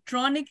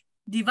electronic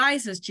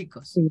devices,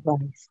 chicos.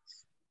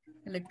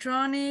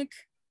 Electronic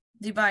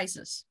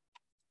devices.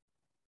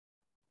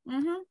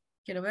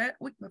 Quiero ver.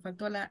 Uy, me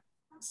faltó la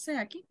C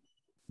aquí.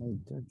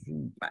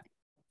 Vale.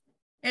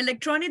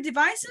 Electronic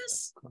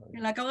devices, que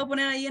la acabo de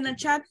poner ahí en el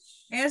chat,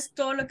 es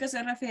todo lo que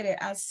se refiere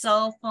a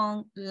cell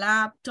phone,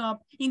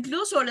 laptop,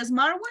 incluso el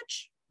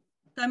smartwatch.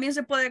 También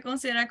se puede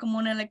considerar como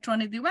un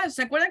electronic device.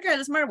 ¿Se acuerdan que es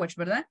el smartwatch,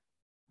 verdad?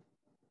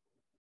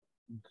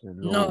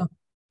 No.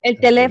 El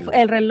teléfono,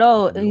 el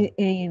reloj Sí,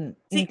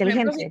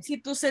 inteligente.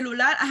 si tu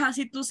celular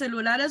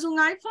es un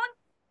iPhone,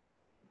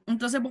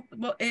 entonces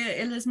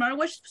el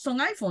smartwatch son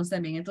iPhones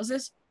también.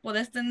 Entonces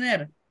puedes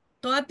tener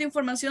toda tu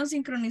información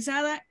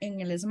sincronizada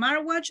en el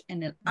smartwatch,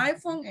 en el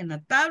iPhone, en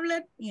la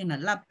tablet y en la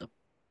laptop.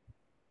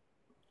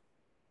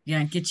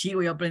 Miren, qué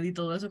chivo, yo aprendí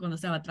todo eso cuando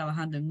estaba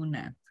trabajando en un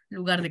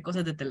lugar de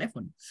cosas de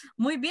teléfono.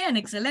 Muy bien,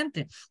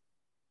 excelente.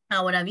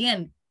 Ahora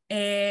bien,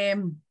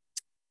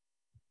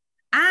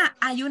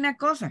 hay una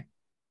cosa.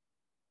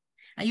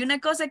 Hay una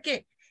cosa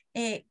que,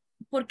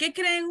 ¿por qué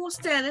creen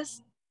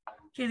ustedes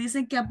que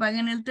dicen que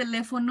apaguen el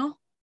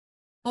teléfono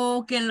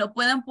o que lo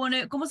puedan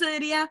poner, ¿cómo se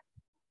diría?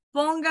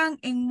 pongan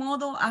en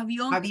modo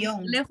avión, el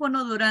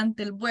teléfono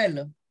durante el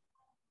vuelo.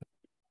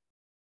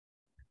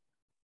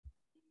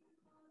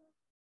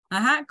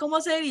 Ajá,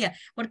 ¿cómo sería?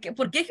 ¿Por qué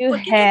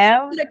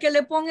que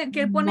le ponen el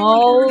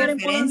celular en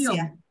modo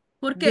avión?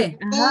 ¿Por qué?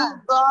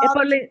 Ajá. Es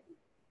por la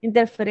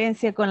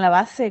interferencia con la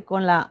base,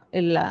 con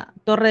la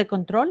torre de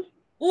control.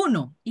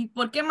 1. ¿Y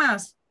por qué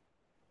más?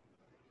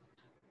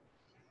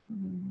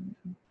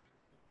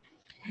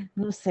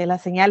 No sé,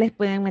 las señales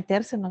pueden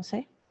meterse, no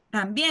sé.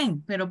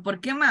 También, pero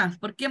 ¿por qué más?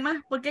 ¿Por qué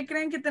más? ¿Por qué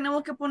creen que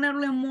tenemos que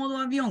ponerlo en modo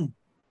avión?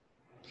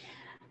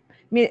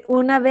 Mire,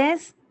 una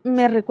vez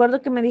me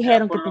recuerdo que me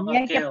dijeron que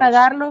tenía que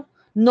pagarlo.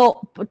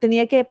 No,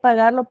 tenía que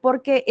pagarlo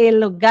porque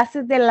los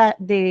gases de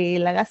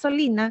la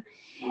gasolina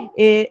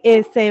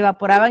se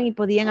evaporaban y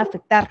podían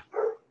afectar.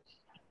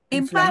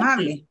 En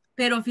parte,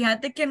 pero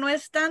fíjate que no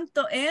es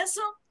tanto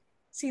eso,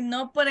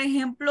 sino, por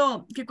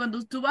ejemplo, que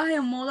cuando tú vas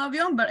en modo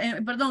avión,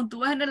 perdón, tú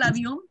vas en el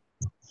avión,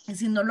 y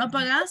si no lo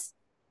apagas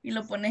y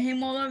lo pones en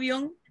modo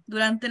avión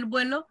durante el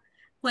vuelo,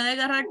 puede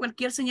agarrar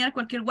cualquier señal,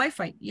 cualquier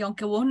wifi, y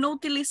aunque vos no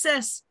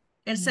utilices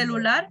el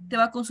celular, te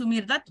va a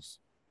consumir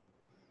datos.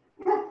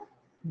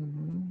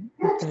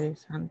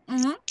 Interesante.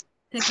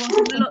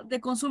 Te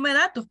consume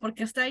datos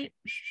porque está ahí.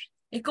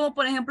 Es como,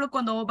 por ejemplo,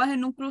 cuando vos vas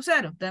en un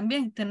crucero,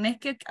 también tenés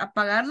que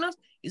apagarlos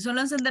y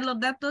solo encender los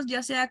datos,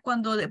 ya sea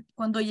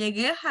cuando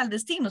llegues al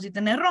destino, si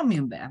tenés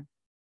roaming, ¿vea?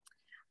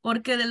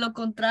 Porque de lo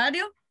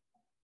contrario,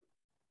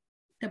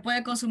 te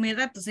puede consumir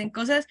datos.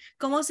 Entonces,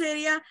 ¿cómo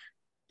sería?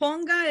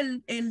 Ponga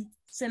el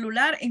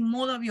celular en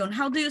modo avión.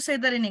 How do you say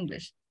that in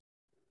English?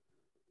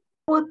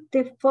 Put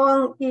the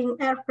phone in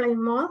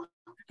airplane mode.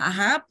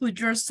 Ajá, put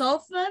your cell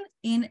phone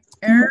in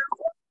air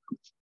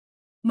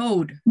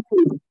mode.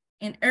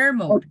 In air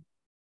mode.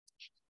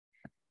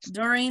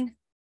 During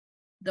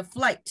the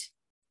flight.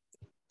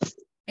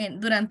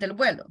 Durante el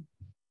vuelo.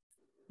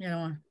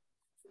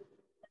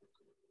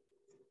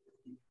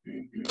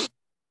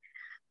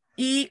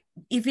 Y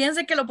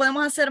fíjense que lo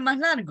podemos hacer más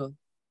largo.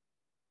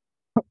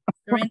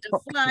 During the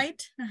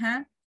flight,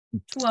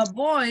 to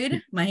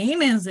avoid,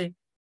 imagínense,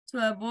 to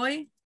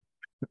avoid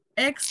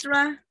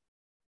extra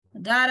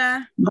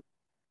data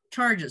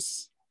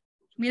charges.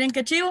 Miren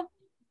qué chivo.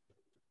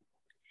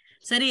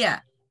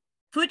 Sería,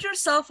 put your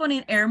cell phone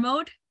in air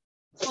mode.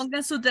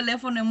 Pongan su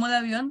teléfono en modo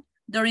avión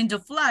during the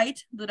flight,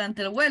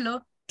 durante el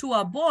vuelo, to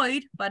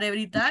avoid, para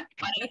evitar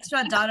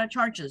extra data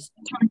charges.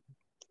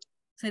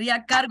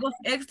 Sería cargos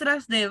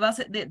extras de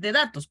base de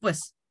datos,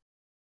 pues.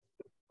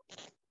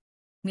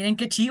 Miren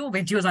qué chivo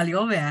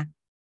salió, vea.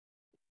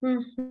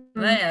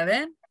 Vaya,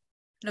 ¿ven?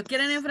 ¿Lo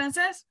quieren en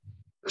francés?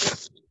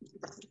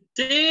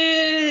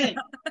 Sí.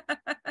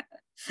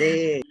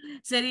 Sí.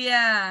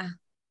 Sería...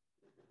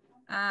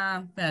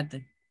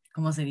 espérate.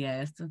 ¿Cómo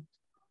sería esto?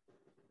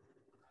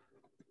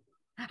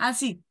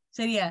 Sí,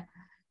 sería...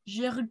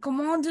 Je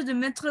recommande de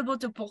mettre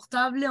votre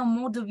portable en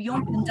mode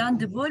avion pendant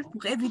de vol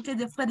pour éviter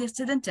des frais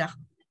excédentaires.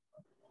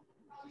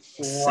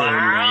 ¡Excelente!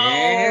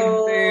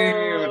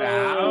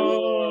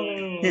 ¡Bravo!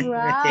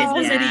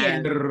 Eso sería.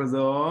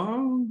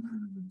 Perdón.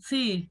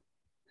 Sí.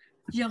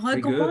 Je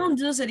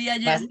recommande sería,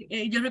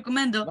 yo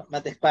recomiendo.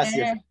 Más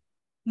despacio.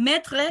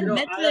 Mettre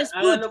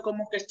hágalo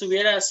como que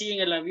estuviera así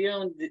en el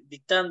avión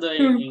dictando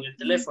en el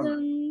teléfono.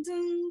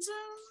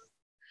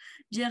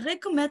 Je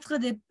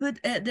recommande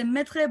de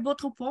mettre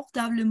votre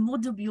portable en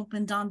mode avion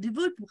pendant de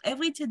vol pour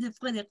éviter des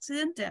frais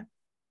excédentaires.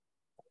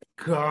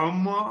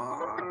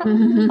 ¿Cómo?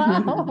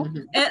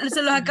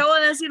 Se los acabo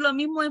de decir lo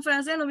mismo en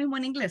francés, lo mismo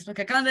en inglés,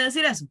 porque acaban de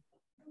decir eso.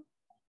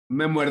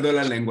 Me muerdo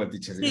la lengua,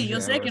 teacher. Sí,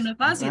 yo sé que no es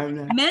fácil.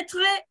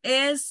 Mettre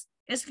es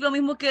lo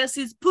mismo que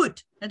decir put,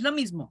 es lo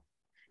mismo.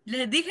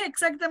 Les dije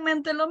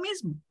exactamente lo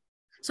mismo,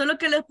 solo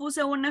que les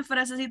puse una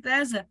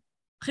frasecita esa.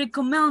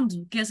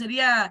 Recommend, que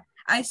sería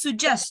I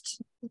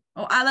suggest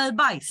o I'll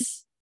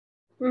advise.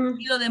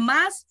 Y lo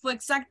demás fue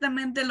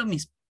exactamente lo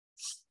mismo.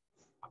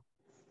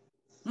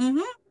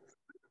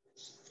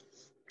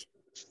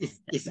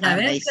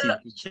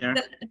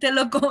 Te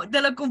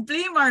lo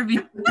cumplí,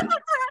 Marvin.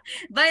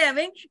 Vaya,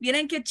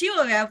 miren qué chivo,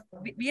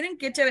 miren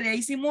qué chévere.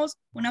 Hicimos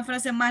una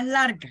frase más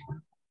larga.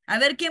 A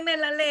ver, ¿quién me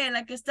la lee?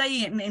 La que está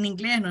ahí en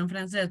inglés, no en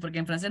francés, porque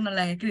en francés no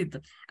la he escrito.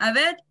 A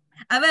ver,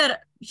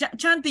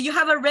 Chanti, you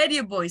have a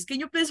radio voice. Can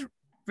you please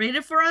read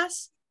it for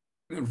us?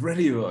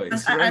 Radio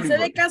voice. Hace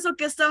de caso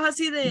que estás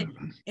así de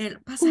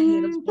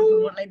pasajeros, por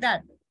favor, like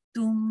that.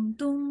 Tum,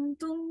 tum,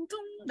 tum,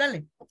 tum.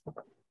 Dale.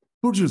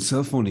 Put your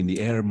cell phone in the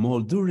air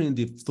mode during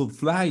the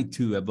flight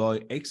to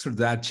avoid extra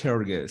data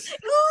charges.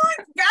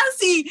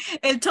 Casi.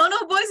 El tone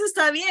of voice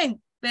está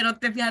bien, pero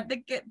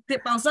fíjate que te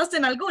pausaste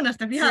en algunas,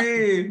 ¿te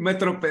fijaste? Sí, me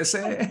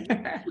tropecé.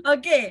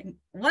 Okay,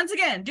 once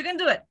again, you can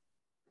do it.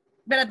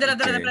 Espérate.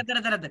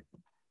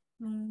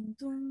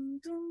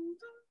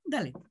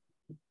 Dale.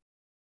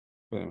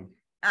 Bueno.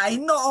 Ay,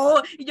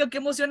 no. Y yo qué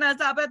emocionada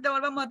estaba. Espérate,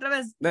 volvamos otra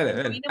vez.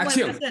 Dale.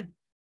 Acción.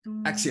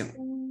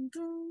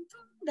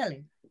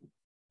 Dale.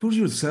 Put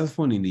your cell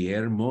phone in the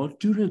air mode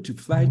during the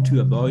flight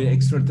to avoid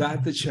extra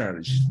data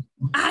charge.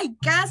 Ay,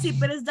 casi,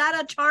 pero es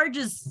data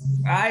charges.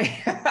 Ay.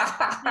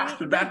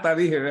 Data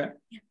dije, ¿verdad?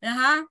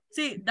 Ajá,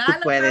 sí, Tú dale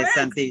otra puedes, vez.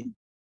 Santi.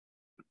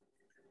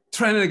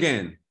 Try it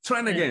again. Try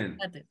it Espérate, again.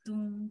 espérate.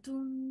 Tum,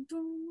 tum,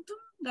 tum, tum.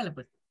 Dale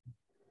pues.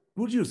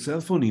 Put your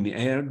cell phone in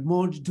air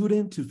mode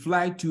during to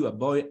fly to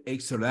avoid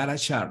extra data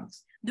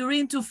charges.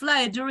 During to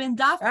fly, during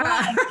that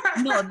flight.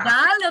 No,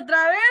 dale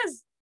otra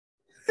vez.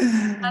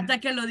 Hasta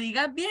que lo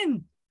digas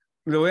bien.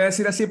 Lo voy a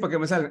decir así para que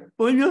me salga.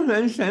 Put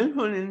your cell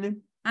phone in air.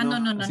 Ah, no,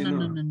 así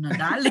no,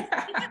 dale.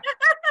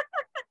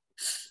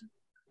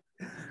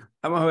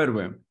 Vamos a ver,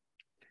 güey.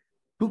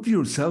 Put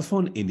your cell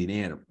phone in the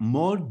air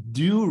mode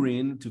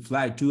during to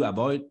fly to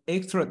avoid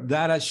extra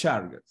data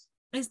charges.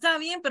 Está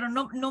bien, pero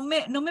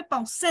no me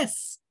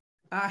pauses.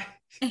 Ay.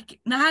 Es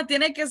que, nada,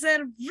 tiene que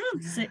ser.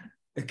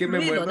 Es que me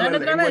muevo dale la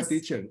otra lengua, vez.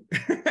 teacher.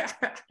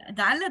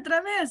 Dale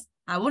otra vez.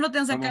 A vos no te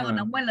han sacado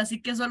una muela,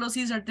 así que solo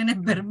César tienes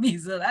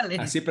permiso, dale.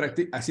 Así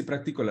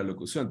practico la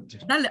locución,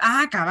 teacher. Dale,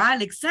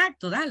 cabal,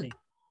 exacto, dale.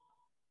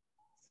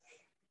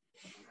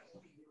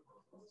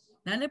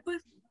 Dale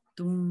pues.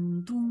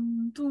 Tum,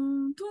 tum,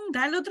 tum, tum.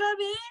 Dale otra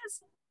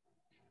vez.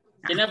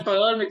 ¿Tiene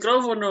apagado el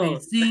micrófono?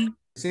 Sí.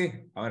 Sí,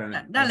 ahora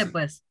no. Dale así.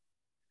 pues.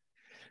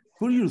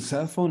 Put your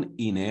cell phone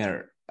in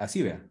air.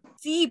 Así vea.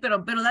 Sí, pero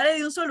dale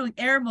de un solo en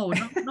air mode.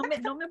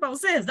 No me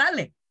pauses,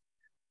 dale.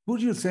 Put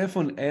your cell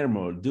phone air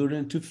mode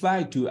during to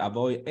fly to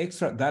avoid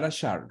extra data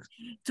charge.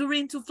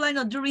 During to fly,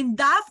 no, during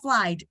that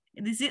flight.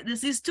 This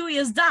is to y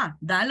es da.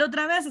 Dale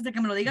otra vez hasta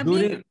que me lo digas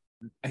bien.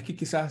 Es que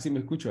quizás así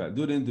me escucho.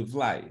 During the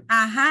flight.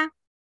 Ajá.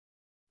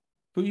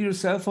 Put your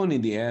cell phone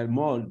in the air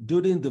mode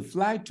during the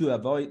flight to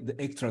avoid the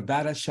extra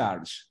data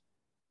charge.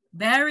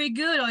 Very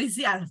good. Hoy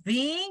sí, al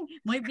fin.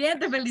 Muy bien,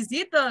 te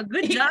felicito.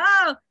 Good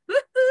job.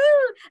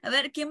 A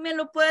ver, ¿quién me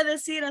lo puede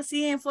decir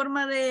así en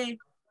forma de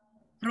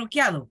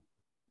rockeado?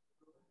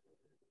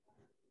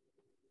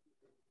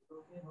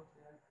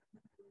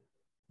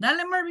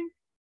 Dale, Marvin.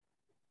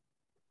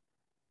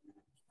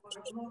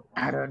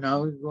 I don't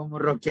know, como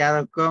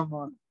rockeado,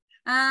 como.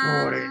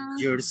 Put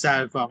your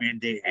cell phone in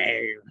the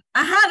air.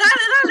 Ajá,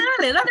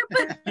 dale,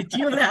 pues.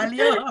 Tío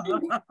Realio.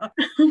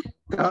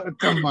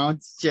 Come on,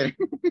 teacher.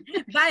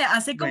 Vaya,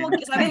 hace como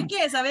que, ¿sabes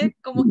qué? ¿Sabes?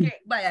 Como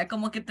que, vaya,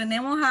 como que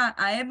tenemos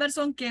a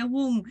Emerson, que es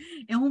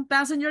un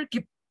passenger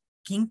que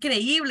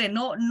increíble,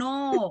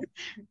 no,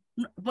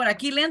 por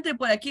aquí le entra y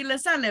por aquí le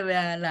sale,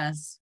 vea,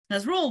 las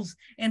rules.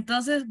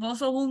 Entonces, vos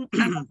sos un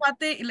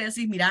azafate y le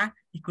decís, mira,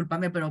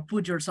 discúlpame, pero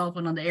put your cell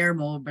phone on the air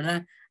mode,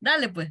 ¿verdad?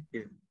 Dale, pues.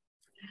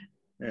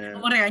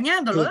 Como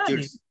regañándolo,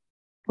 dale.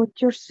 Put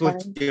your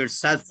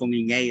cell phone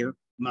in air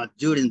mode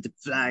during the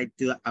flight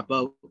to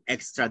avoid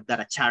extra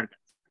data charges.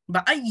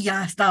 Ay,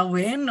 ya está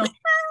bueno.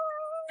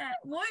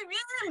 Muy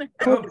bien.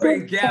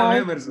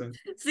 Emerson.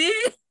 Sí.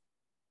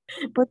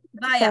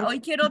 Vaya, hoy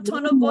quiero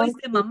tono voice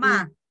de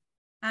mamá.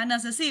 Ana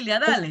Cecilia,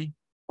 dale.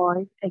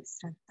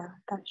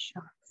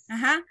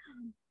 Ajá.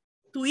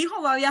 Tu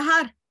hijo va a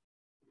viajar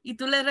y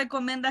tú le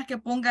recomiendas que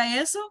ponga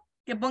eso,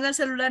 que ponga el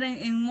celular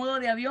en modo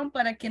de avión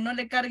para que no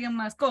le carguen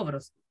más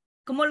cobros.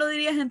 ¿Cómo lo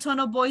dirías en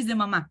tono voice de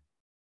mamá?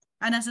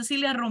 Ana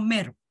Cecilia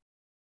Romero.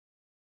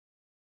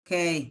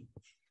 Okay.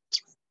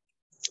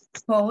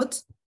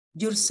 Put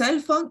your cell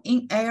phone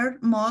in air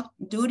mode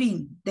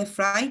during the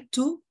flight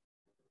to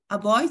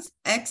avoid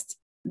extra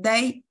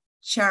data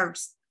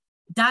charges.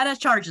 Data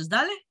charges,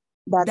 dale.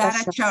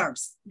 Data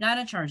charges.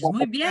 Data charges,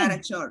 muy bien.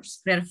 Data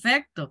charges.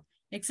 Perfecto.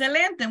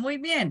 Excelente, muy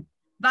bien.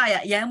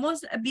 Vaya, ya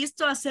hemos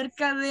visto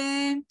acerca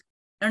de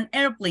un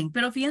airplane,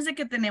 pero fíjense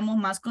que tenemos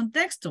más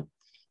contexto.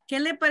 ¿Qué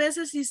le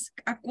parece si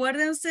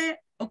acuérdense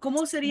o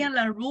cómo serían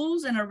las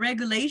rules and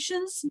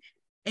regulations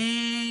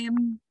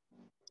in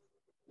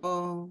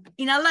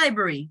a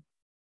library?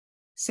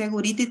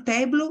 Security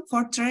table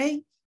for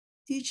trade,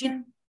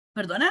 teacher.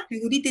 ¿Perdona?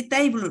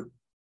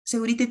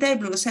 Security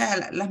table, o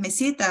sea, las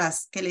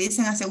mesitas que le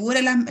dicen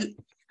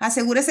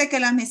asegúrese que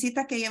las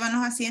mesitas que llevan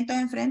los asientos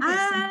enfrente.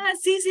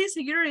 Sí,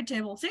 security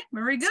table, sí,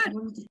 very good.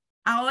 Security.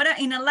 Ahora,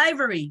 in a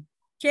library,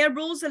 ¿qué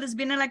rules se les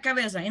viene a la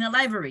cabeza? In a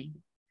library.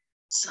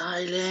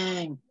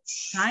 Silence.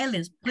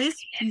 Silence, please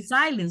be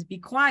silent, be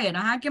quiet.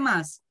 Ajá, ¿qué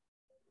más?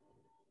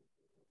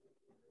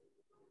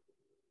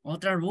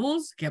 Otra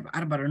rules, qué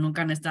bárbaro,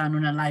 nunca han estado en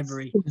una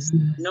library.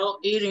 No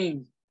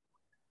eating.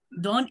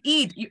 Don't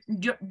eat.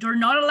 You're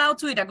not allowed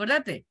to eat.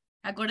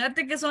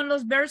 Acordate que son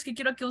los verbs que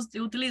quiero que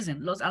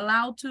utilicen. Los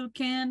allowed to,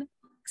 can,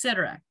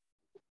 etc.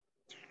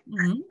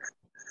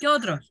 ¿Qué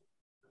otros?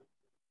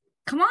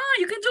 Come on,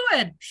 you can do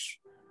it.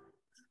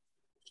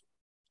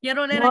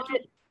 Quiero leer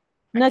aquí.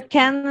 No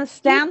can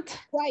stand.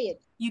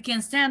 Quiet. You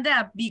can stand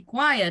up, be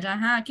quiet.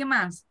 Ajá, ¿qué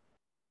más?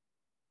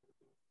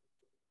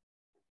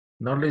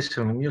 No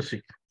listen to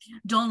music.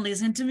 Don't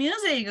listen to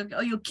music.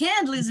 Or you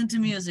can't listen to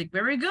music.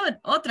 Very good.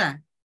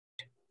 Otra.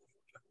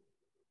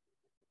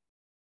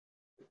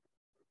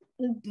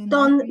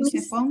 Don't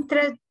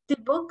mistreat the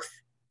books.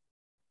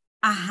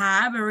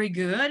 Ajá, very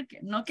good.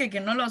 No, que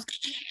no los...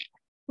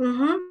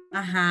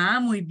 Ajá,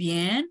 muy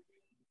bien.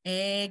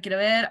 Quiero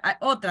ver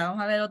otra.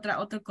 Vamos a ver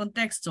otro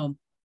contexto.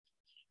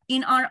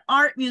 In our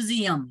art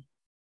museum.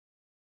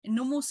 En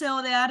un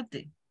museo de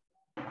arte.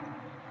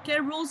 ¿Qué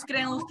rules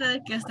creen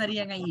ustedes que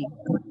estarían allí?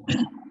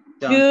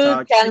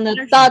 You cannot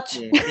touch.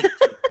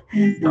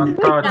 Don't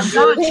touch.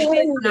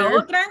 La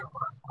otra.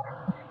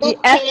 You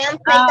can't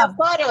take the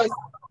photos.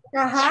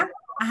 Ajá.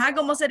 Ajá,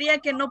 ¿cómo sería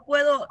que no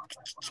puedo?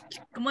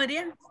 ¿Cómo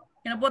diría?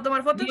 ¿Que no puedo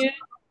tomar fotos?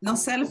 No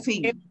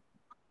selfie.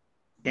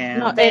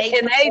 No,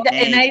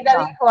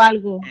 Eneida dijo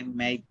algo. And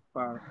make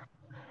for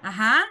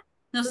Ajá.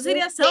 No, eso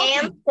sería selfie.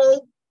 Can't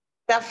take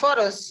the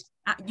photos.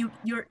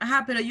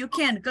 Ajá, pero you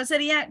can. ¿Qué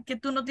sería que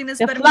tú no tienes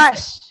The permiso?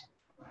 flash.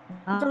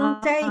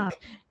 Don't take.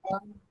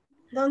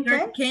 Don't You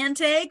take. can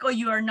take or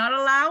you are not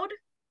allowed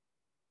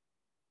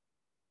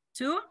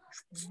to.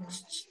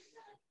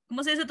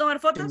 ¿Cómo se dice tomar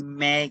fotos?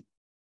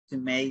 to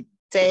make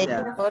Take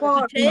the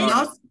photos.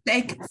 Not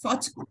take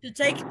photos. To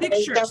take Take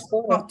pictures. the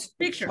photos.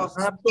 Pictures.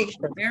 Pictures.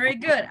 Very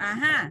good.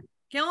 Ajá.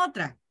 ¿Qué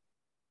otra?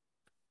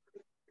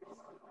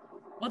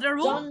 ¿Otra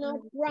rule?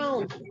 Don't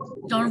run.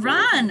 Don't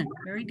run.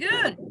 Very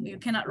good. You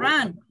cannot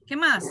run. ¿Qué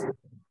más?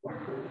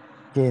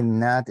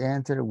 Cannot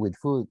enter with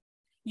food.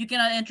 You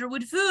cannot enter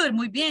with food.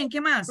 Muy bien.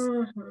 ¿Qué más?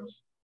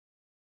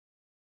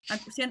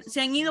 ¿Se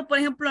han ido, por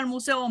ejemplo, al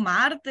Museo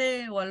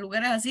Marte o a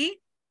lugares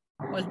así?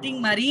 ¿O al Tin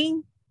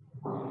Marín?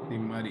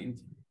 Tin Marín.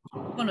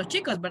 Con los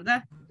chicos,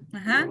 ¿verdad?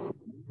 Ajá.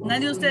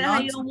 Nadie de ustedes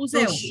ha ido a un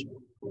museo.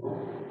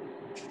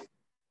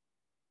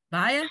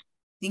 Vaya.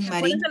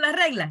 ¿Cuáles son las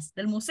reglas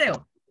del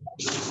museo?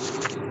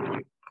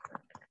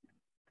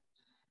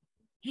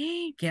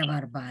 ¡Qué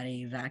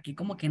barbaridad! Aquí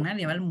como que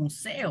nadie va al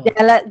museo.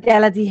 Ya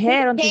las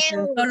dijeron.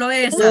 Solo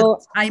esas.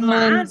 Hay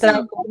más.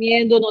 Entrar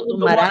comiendo, no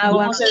tomar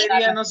agua. ¿Cómo se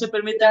diría no se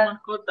permite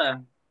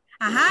mascota?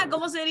 Ajá,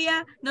 ¿cómo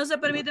sería no se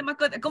permite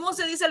mascota? ¿Cómo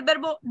se dice el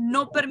verbo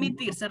no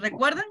permitir? ¿Se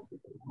recuerdan?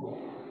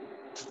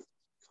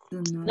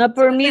 No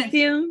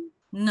permission.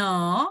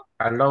 No.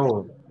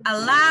 Allowed.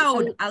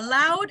 Allowed.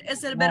 Allowed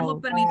es el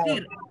verbo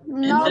permitir.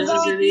 No,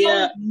 Entonces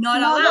sería not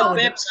no allowed.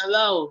 pets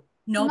allowed.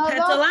 No, No pets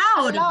dogs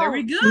allowed. allowed.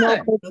 Very good. Not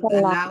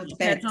allowed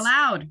Pets pets.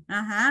 allowed.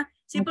 Ajá.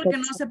 Sí, No porque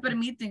pets no se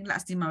permiten.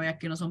 Lástima, vea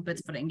que no son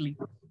pets friendly.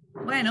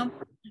 Bueno,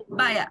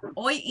 vaya.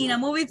 Hoy in a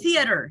movie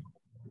theater.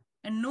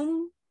 En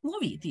un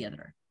movie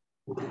theater.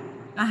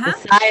 Ajá.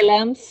 The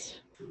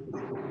silence.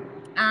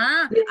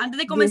 Ah, antes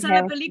de comenzar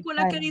la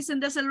película, ¿qué dicen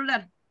de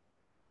celular?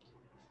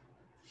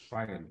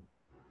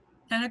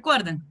 ¿Se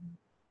recuerdan?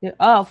 You're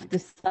off the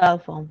cell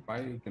phone.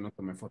 Que no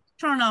tome fotos.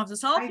 Turn off the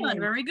cell phone.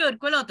 Very good.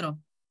 ¿Cuál otro?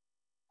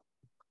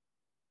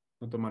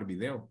 No tomar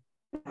video.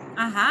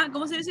 Ajá.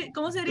 ¿Cómo se dice?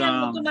 ¿Cómo sería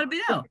no tomar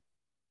video?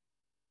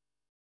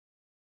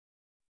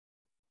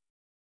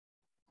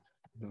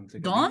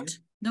 Don't?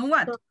 Don't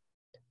what?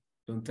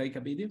 Don't take a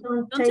video.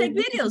 Don't take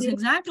videos.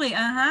 Exactly.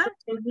 Ajá.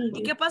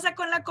 ¿Y qué pasa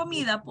con la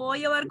comida? ¿Puedo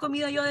llevar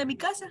comida yo de mi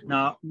casa?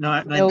 No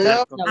entrar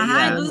comida.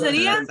 Ajá, entonces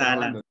sería. En la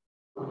sala.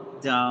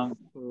 Don't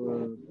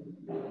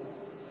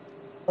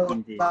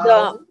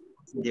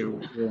in the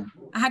room.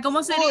 Ajá,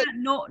 ¿cómo sería?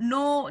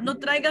 No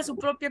traiga su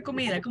propia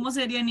comida. ¿Cómo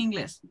sería en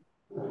inglés?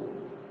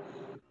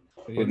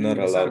 Would not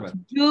allowed.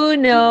 You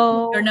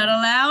know. You're not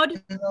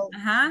allowed.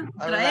 Ajá.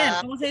 Traer.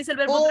 ¿Cómo se dice el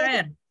verbo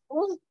traer?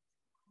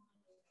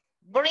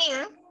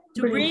 Bring.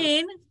 To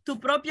bring tu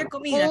propia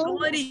comida.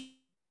 ¿Cómo diría?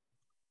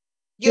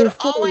 Your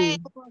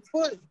own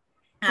food.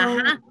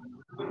 Ajá.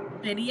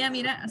 Sería,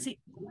 mira, así.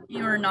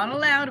 You're not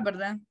allowed,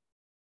 ¿verdad?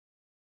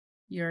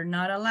 You're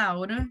not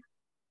allowed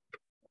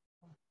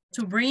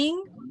to bring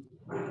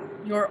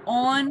your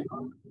own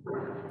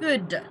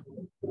food.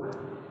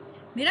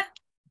 Mira,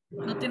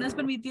 no tienes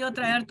permitido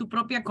traer tu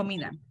propia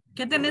comida.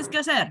 ¿Qué tienes que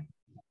hacer?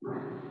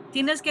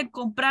 Tienes que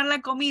comprar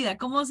la comida.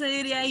 ¿Cómo se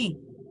diría ahí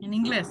en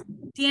inglés?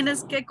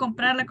 Tienes que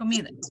comprar la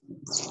comida.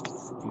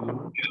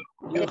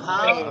 You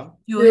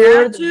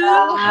have to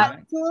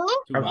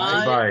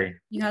buy.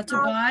 You have to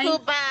buy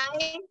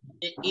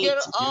your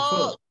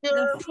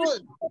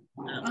food.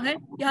 Okay,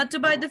 you have to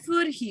buy the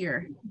food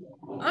here.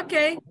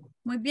 Okay,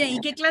 muy bien. ¿Y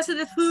qué clase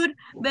de food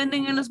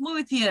venden en los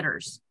movie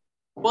theaters?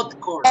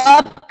 Popcorn.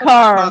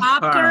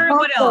 Popcorn.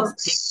 What else?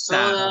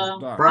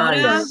 Soda.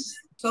 Fries.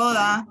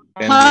 Soda.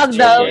 Hot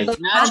dog.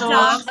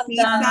 Nachos.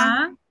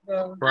 Pizza.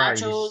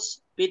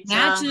 Nachos. Pizza.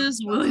 Nachos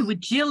with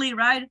chili,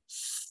 right?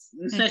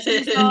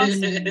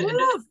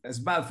 It's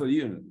bad for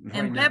you.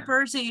 En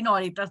pepper, sí, no,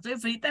 ahorita estoy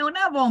frita, es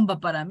una bomba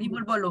para mí,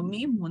 vuelvo a lo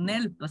mismo, en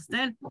el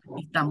pastel,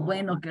 y tan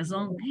buenos que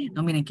son.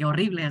 No, miren qué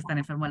horrible estar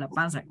enfermo de la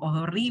panza,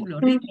 horrible.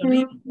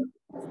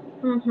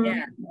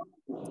 Yeah.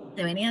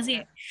 Te venía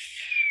así,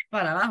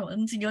 para abajo.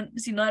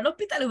 Si no del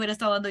hospital hubiera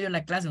estado dando yo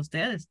la clase a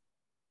ustedes.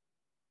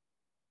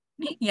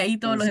 Y ahí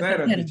todos los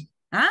enfermeros.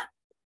 ¿Ah?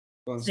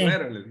 Con Sí.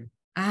 suero, le digo.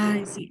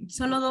 Ay, sí,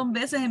 solo 2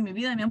 veces en mi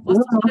vida me han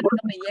puesto suero, no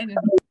me llegan.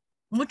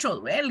 Mucho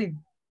duele.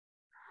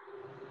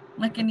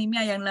 No es que ni me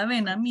hayan la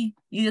vena a mí.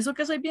 Y de eso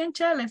que soy bien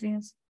chale,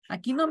 fíjense.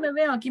 Aquí no me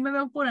veo, aquí me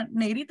veo pura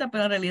negrita,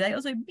 pero en realidad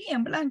yo soy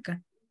bien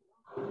blanca.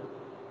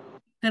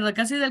 Pero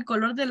casi del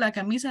color de la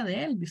camisa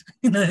de Elvis.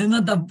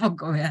 No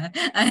tampoco, vea,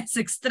 a ese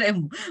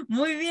extremo.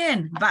 Muy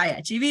bien, vaya,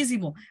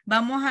 chivísimo.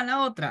 Vamos a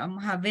la otra.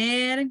 Vamos a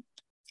ver.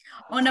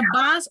 On a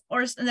bus,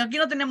 aquí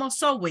no tenemos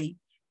subway.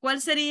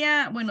 ¿Cuál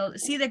sería? Bueno,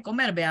 sí de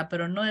comer, vea,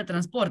 pero no de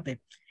transporte.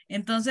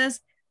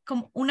 Entonces,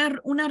 como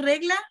una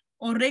regla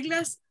o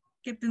reglas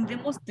que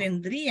tendríamos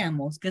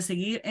que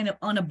seguir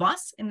on a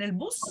bus, en el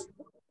bus.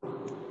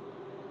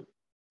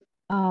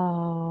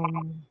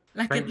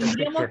 Las que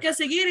tendríamos que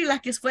seguir y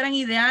las que fueran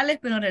ideales,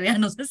 pero en realidad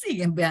no se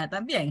siguen, vea,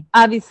 también.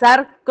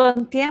 Avisar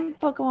con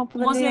tiempo, ¿cómo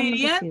 ¿Cómo se podríamos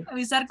diría? decir?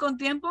 Avisar con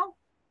tiempo.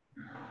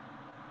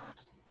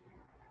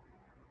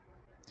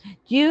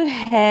 You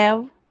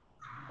have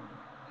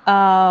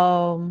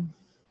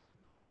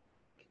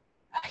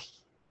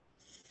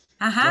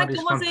Ajá, Notice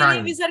 ¿cómo on se diría time.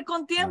 avisar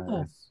con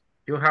tiempo?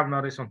 You have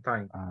notice on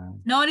time.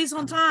 Notice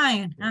on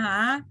time.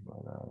 Ajá.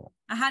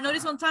 Ajá,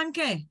 notice on time,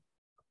 ¿qué?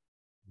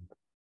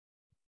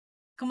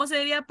 ¿Cómo se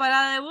diría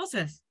parada de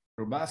buses?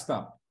 Your bus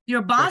stop.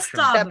 Your bus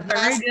stop.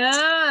 Very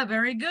good,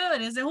 very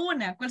good. Esa es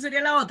una. ¿Cuál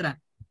sería la otra?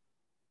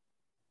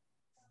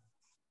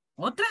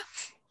 ¿Otra?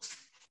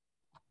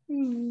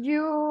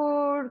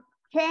 You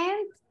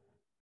can't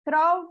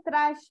throw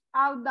trash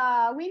out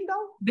the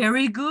window.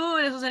 Very good.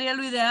 Eso sería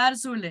lo ideal,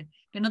 Zule.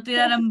 Que no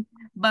tiraran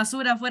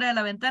basura fuera de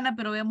la ventana,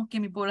 pero vemos que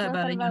mi pueblo Los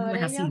salvadoreño no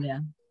es así,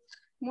 salvadoreños, ¿verdad?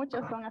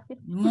 muchos son así.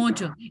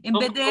 Muchos. En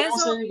vez de ¿Cómo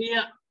eso... se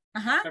diría?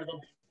 Ajá. Perdón.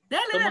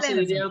 Dale, ¿Cómo dale, se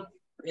Nelson.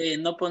 diría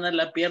no poner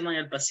la pierna en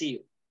el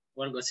pasillo?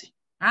 O algo así.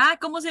 Ah,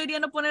 ¿cómo se diría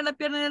no poner la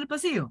pierna en el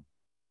pasillo?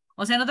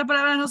 O sea, en otras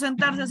palabras, no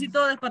sentarse así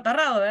todo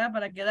despatarrado, ¿verdad?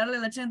 Para que darle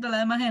la chenta a la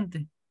demás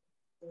gente.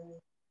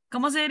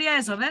 ¿Cómo se diría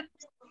eso? A ver.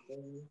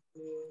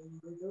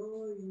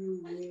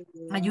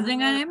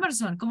 Ayuden a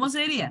Emerson. ¿Cómo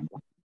se diría?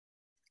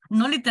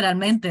 No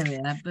literalmente,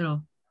 ¿verdad?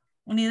 Pero,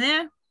 ¿una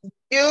idea?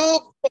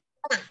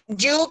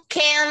 You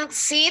can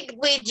sit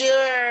with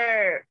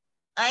your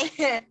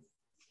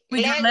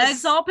With your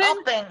legs open.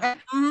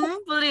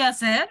 Podría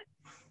ser.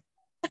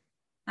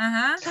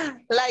 Ajá.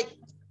 Like,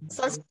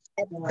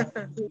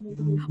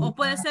 o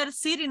puede ser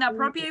sit in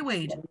appropriate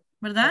weight,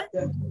 ¿verdad?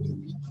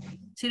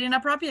 Sit in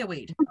appropriate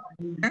weight.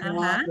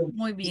 Ajá,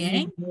 muy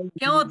bien.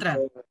 ¿Qué otra?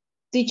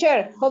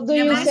 Teacher, how do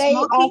you say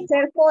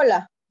hacer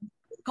cola?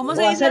 ¿Cómo O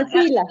se dice? hacer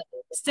fila.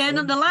 Stand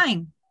on the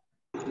line.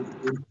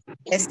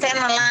 Stand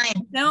on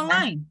line. Stand on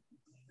line.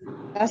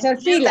 Hacer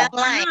fila.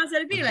 Ajá,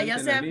 hacer fila, ya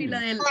sea fila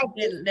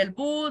del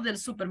bus, del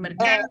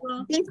supermercado.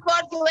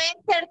 Before you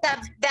enter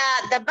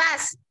the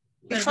bus.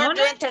 Before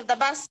you enter the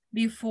bus.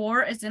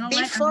 Before, stand on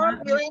line.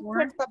 Before you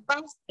enter the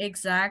bus.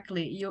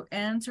 Exactly. You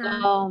enter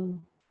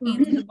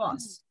into the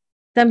bus.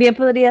 También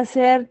podría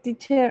ser,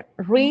 teacher,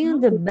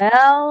 ring the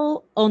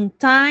bell on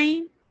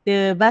time,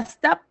 the bus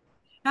stop.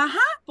 Ajá,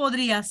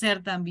 podría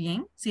ser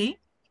también, ¿sí?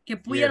 Que Y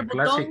puya el el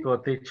botón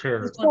clásico,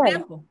 teacher. con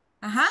tiempo.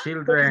 Ajá.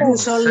 Children,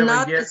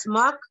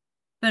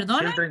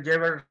 ¿Perdona?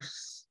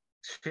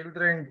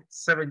 Children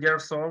 7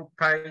 years old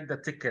pay the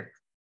ticket.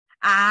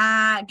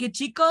 Ah, que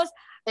chicos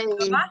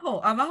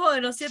abajo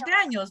de los 7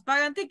 años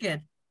pagan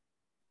ticket.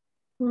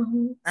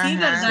 Sí,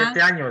 ¿verdad?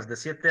 De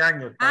 7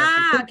 años.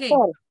 Ah, ok.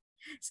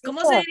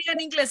 ¿Cómo se diría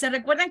en inglés? ¿Se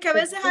recuerdan que a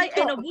veces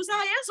en los buses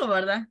hay eso,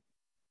 verdad?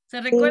 ¿Se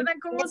recuerdan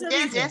cómo se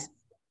dice?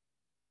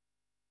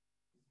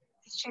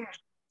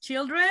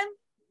 Children,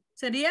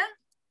 ¿sería?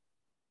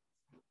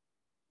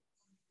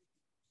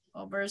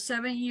 Over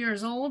 7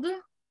 years old.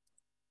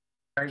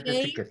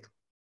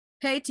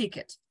 Pay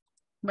ticket,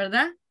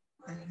 ¿verdad?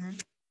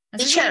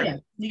 Así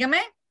sería.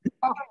 Dígame.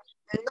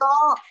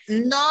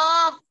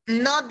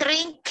 No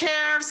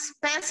drinkers,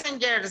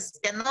 passengers,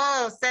 que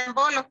no sean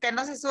bolos, que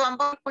no se suban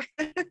bolos.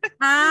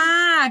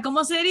 Ah,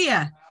 ¿cómo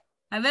sería?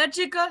 A ver,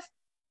 chicos.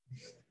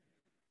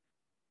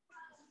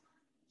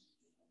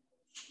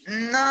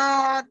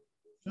 No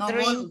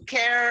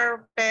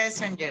drinker,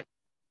 passenger.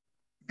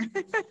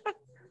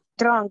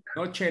 Drunk.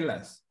 No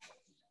chelas.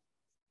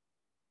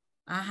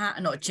 Ajá,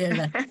 no,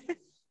 chelas.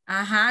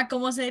 Ajá,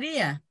 ¿cómo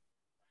sería?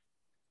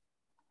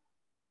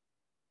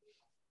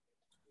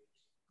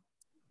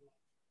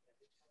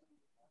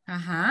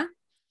 Ajá.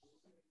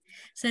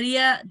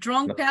 Sería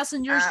drunk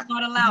passengers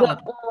not allowed.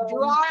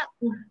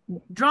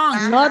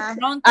 Drunk, not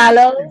drunk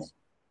allowed.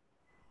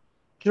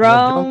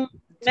 Not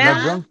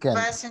drunken.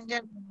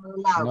 Passenger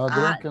No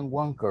drunken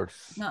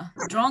wankers. No,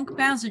 drunk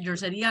passenger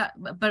sería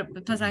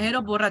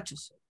pasajeros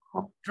borrachos.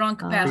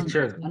 Drunk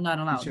passengers not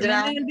allowed.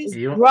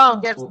 Y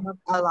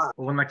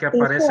una que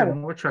aparece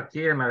mucho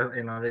aquí en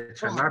la de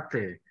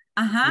Chalate.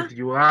 Ajá. If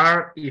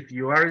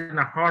you are in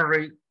a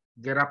hurry,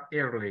 get up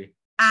early.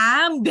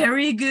 I'm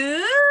very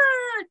good.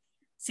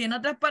 Si en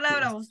otras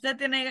palabras usted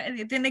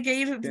tiene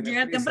que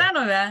llegar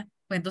temprano, ¿verdad?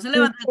 Pues entonces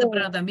levántate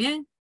temprano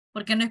también,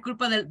 porque no es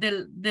culpa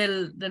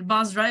del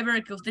bus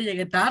driver que usted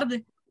llegue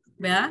tarde,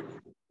 ¿verdad?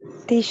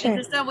 Teacher.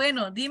 Eso está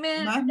bueno.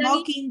 Dime. No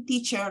smoking,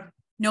 teacher.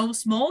 No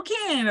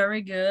smoking.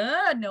 Very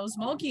good. No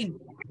smoking.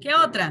 ¿Qué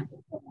otra?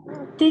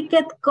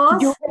 Ticket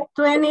cost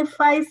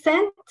 25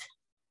 cents.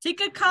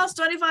 Ticket cost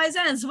 25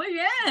 cents. Muy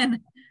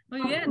bien.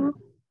 Muy bien.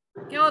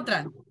 ¿Qué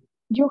otra?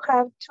 You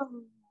have to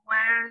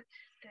wear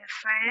the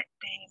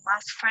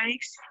mask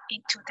face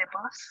into the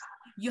bus.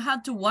 You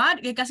have to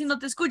what? Que casi no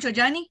te escucho,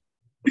 Johnny.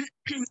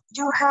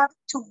 You have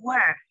to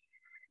wear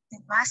the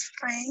mask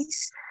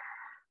face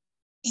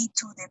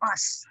into the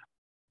bus.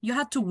 You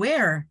have to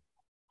wear.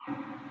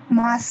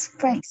 Mask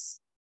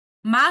face.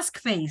 Mask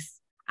face.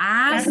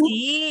 Ah,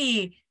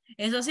 sí.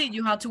 Eso sí,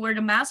 you have to wear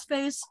the mask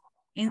face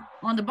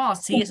on the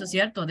bus. Sí, eso es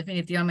cierto,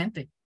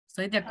 definitivamente.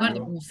 Estoy de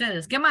acuerdo con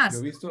ustedes. ¿Qué más? Yo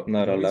he visto,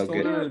 Not yo he allowed visto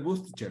una en getting. el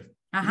bus, teacher.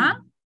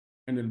 Ajá.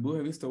 En el bus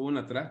he visto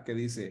una atrás que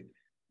dice,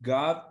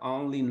 God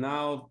only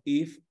knows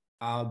if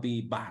I'll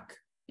be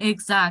back.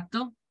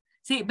 Exacto.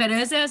 Sí, pero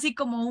ese es así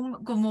como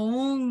un,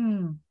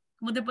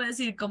 ¿cómo te puedo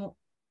decir? Como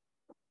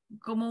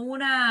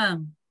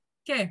una,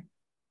 ¿qué?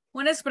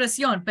 Una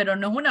expresión, pero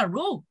no es una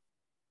rule.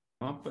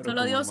 No, pero Solo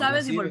como Dios hermano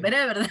sabe si sí, ve.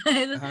 volveré, ¿verdad?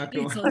 Ajá,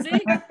 Eso sí,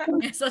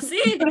 eso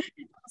sí.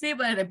 Sí,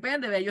 pues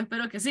depende, ve, yo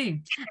espero que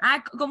sí.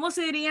 Ah, ¿cómo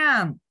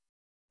sería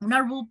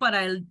una rule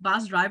para el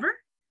bus driver?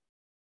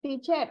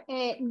 Teacher,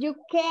 you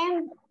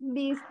can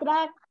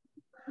distract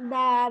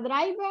the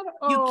driver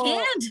or... You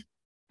can't.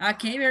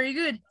 Okay, very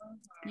good.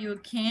 You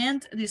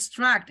can't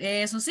distract.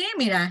 Eso sí,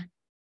 mira.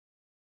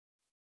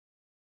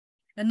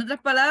 En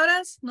otras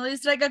palabras, no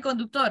distraiga al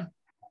conductor.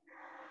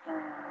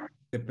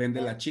 Depende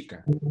de la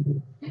chica.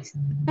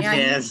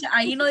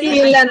 Ahí no Y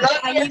dice, la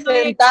novia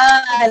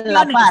sentada en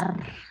la par.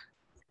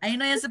 Ahí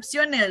no hay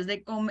excepciones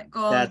de con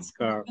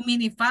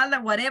minifalda,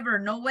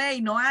 whatever. No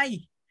way, no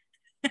hay.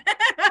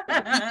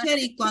 Teacher,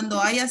 y cuando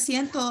hay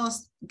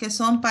asientos que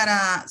son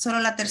para solo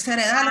la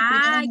tercera edad, los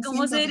primeros Ay,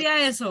 ¿cómo asientos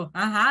sería eso?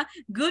 Ajá.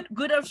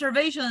 Good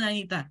observation,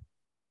 Anita.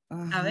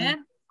 A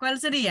ver, ¿cuál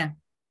sería?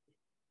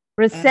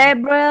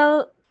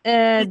 Reserve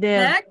the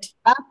Respect.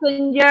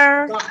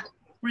 passenger.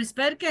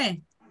 ¿Respect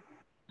qué?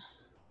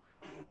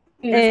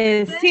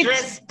 Seat.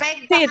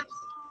 Respect.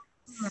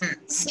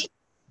 Seat.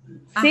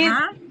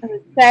 Ajá.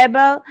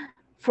 Reserve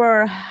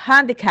for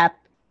handicap.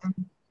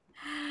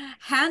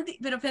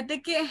 Pero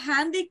fíjate que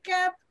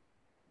handicap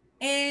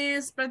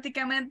es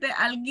prácticamente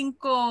alguien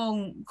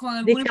con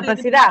algún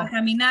discapacidad. Para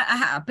caminar,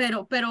 ajá,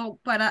 pero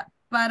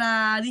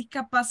para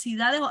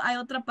discapacidades hay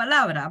otra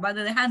palabra,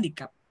 aparte de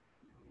handicap.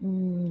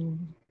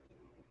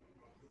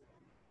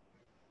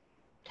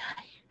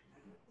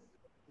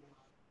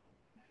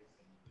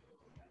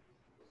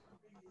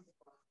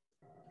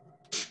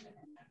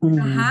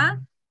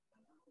 Ajá.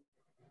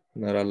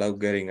 Not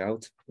allowed getting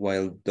out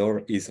while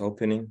door is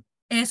opening.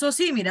 Eso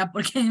sí, mira,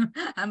 porque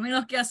a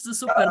menos que haces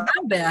Superman,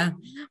 vea,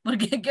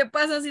 porque ¿qué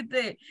pasa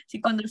si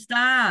cuando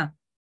está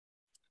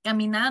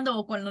caminando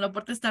o cuando la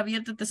puerta está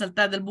abierta te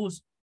saltas del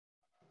bus?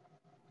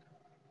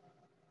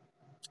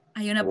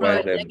 Hay una While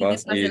probabilidad the que te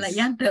bus pase la is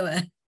llanta,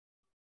 ¿verdad?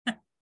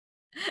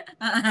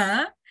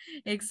 Ajá,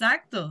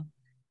 exacto.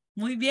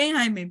 Muy bien,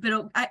 Jaime,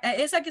 pero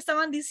esa que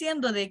estaban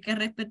diciendo de que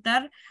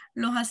respetar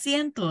los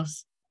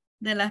asientos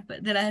de las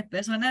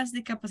personas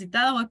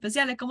discapacitadas o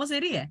especiales, ¿cómo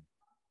sería?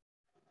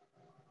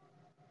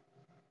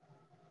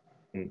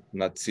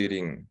 not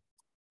sitting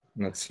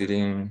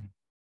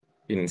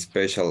in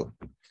special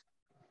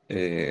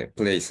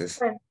places.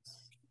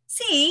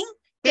 Sí,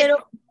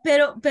 pero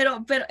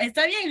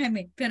está bien,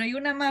 Jaime, pero hay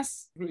una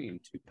más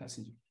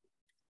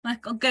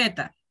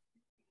concreta.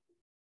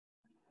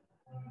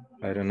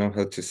 I don't know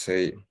how to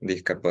say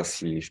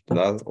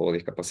discapacidad o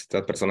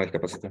discapacidad, persona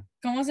discapacitada.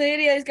 ¿Cómo se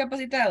diría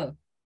discapacitado?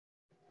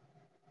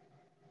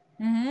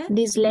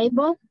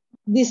 Disabled.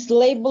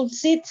 Disabled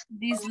seat.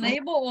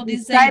 Disabled o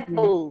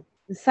disabled?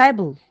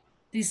 Disabled.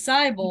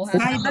 Disabled.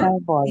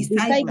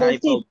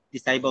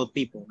 Disabled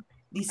people.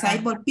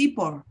 Disabled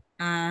people.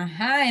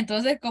 Ajá,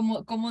 entonces,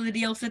 ¿cómo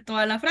diría usted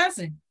toda la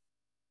frase?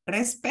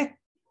 Respect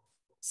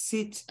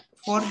seat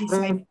for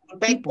disabled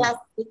people.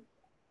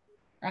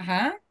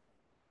 Ajá.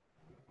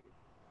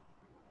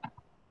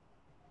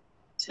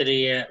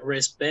 Sería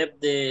respect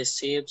the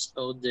seats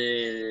of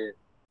the,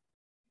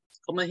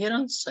 ¿cómo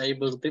dijeron?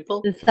 Disabled people.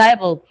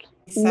 Disabled.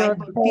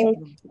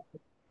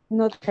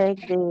 No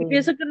take the... Yo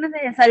pienso que no es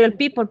necesario el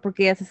people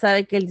porque ya se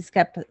sabe que el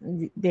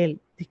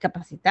del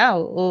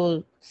discapacitado.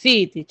 O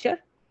sí,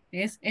 teacher.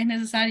 Es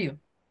necesario.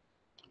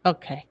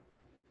 Ok.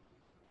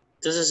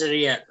 Entonces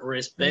sería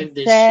respect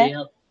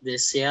the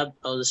seat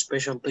of the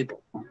special people.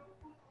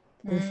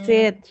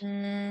 Seat.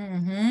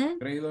 3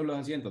 y 2 los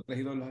asientos, 3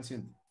 y 2 los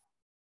asientos.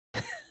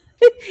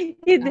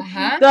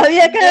 Ajá.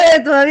 Todavía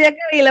cabe,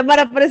 y la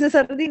Mara parece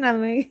sardina,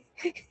 me.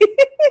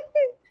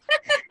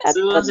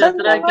 Súbanse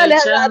atrás que hay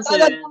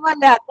chance.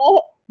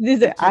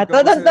 Dice, a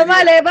todos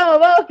tamales,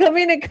 vamos,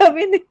 camine.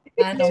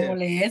 No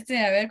moleste,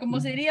 a ver cómo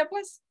sería,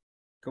 pues.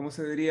 ¿Cómo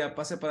se diría?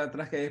 Pase para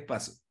atrás que hay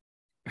espacio.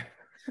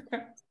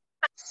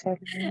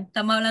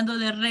 Estamos hablando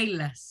de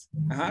reglas.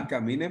 Ajá,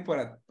 camine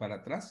para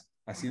atrás.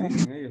 Así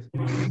dicen ellos.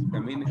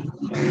 Camine.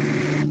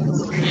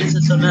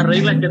 Esas son las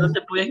reglas que no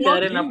te puedes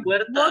quedar en la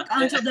puerta. Walk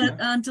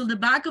until the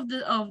back of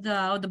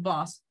the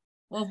bus.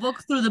 O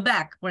walk through the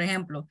back, por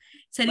ejemplo.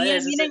 Sería,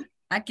 Vaya, miren,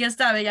 aquí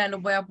está, ya lo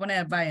voy a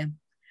poner, vayan.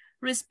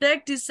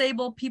 Respect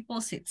disabled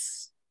people's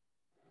seats.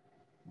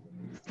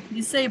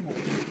 Disabled.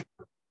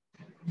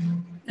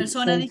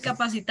 Persona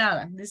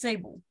discapacitada.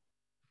 Disabled.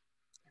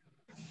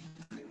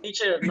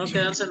 Teacher, no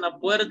quedarse en la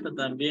puerta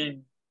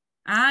también.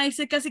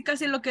 Ese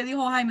casi lo que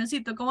dijo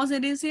Jaimecito. ¿Cómo se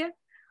dice?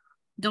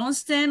 Don't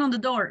stand on the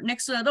door,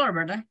 next to the door,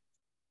 ¿verdad?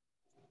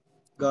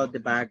 Go at the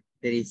back,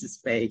 there is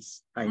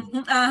space.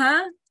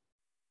 Ajá.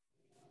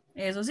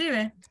 Eso sí,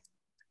 ve.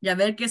 Ya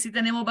ver que sí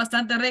tenemos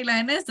bastantes reglas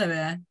en esta,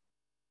 ¿verdad?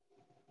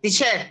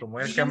 Teacher. Como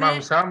es que más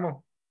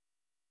usamos.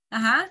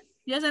 Ajá.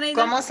 Yes,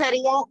 Anaida. ¿Cómo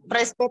sería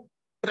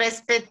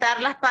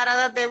respetar las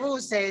paradas de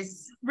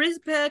buses?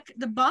 Respect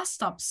the bus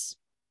stops.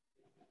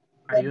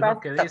 Hay unos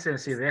que dicen,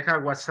 si deja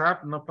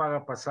WhatsApp, no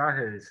paga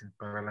pasaje, dicen,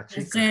 para la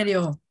chica. ¿En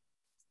serio?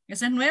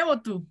 Ese es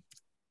nuevo tú.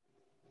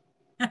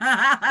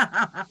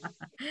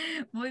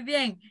 Muy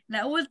bien.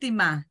 La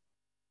última.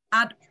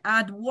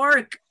 At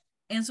work.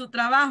 En su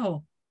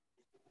trabajo.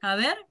 A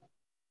ver.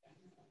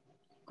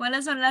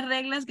 ¿Cuáles son las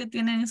reglas que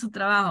tienen en su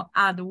trabajo?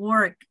 At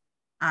work.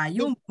 Hay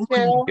un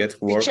punto. Get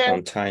work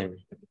on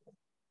time.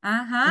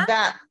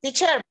 Ajá.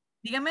 Teacher.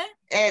 Dígame.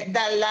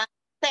 The last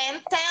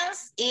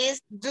sentence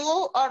is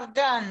do or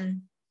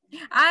done.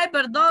 Ay,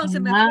 perdón, se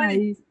me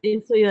fue.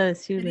 Eso iba a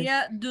decir.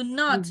 Sería do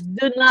not.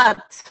 Do not.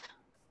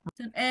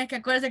 Es que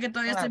acuérdese que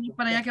todavía estoy más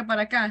para allá que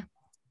para acá.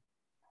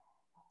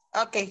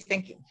 Ok,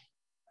 thank you.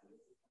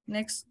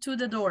 Next to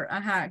the door.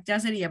 Ajá, ya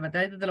sería,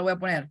 pero te lo voy a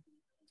poner.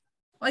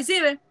 Hoy sí,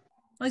 ¿ve?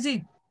 Hoy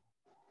sí.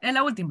 Es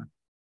la última.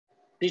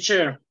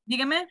 Teacher.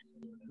 Dígame.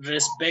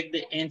 Respect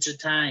the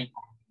entertain.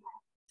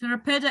 To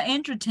respect the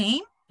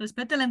entertain.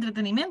 Respeta el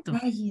entretenimiento.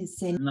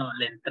 No,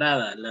 la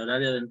entrada, el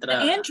horario de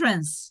entrada. The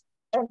entrance.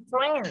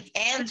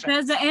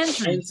 Respect the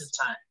entrance.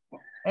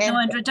 No,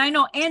 entertain,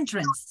 no,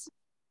 entrance.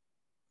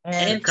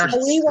 The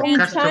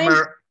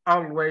customer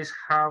always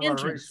have a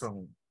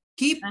reason.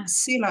 Keep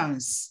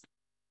silence.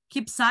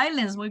 Keep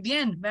silence, muy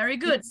bien, very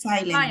good.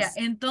 Silence. Vaya,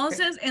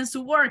 entonces en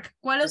su work,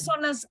 ¿cuáles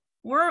son las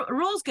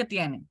rules que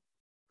tienen?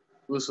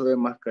 Uso de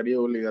mascarilla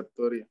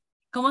obligatoria.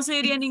 ¿Cómo se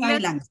diría en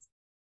inglés? Silence.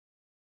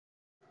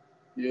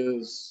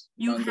 Yes.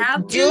 You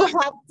have to. You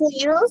have to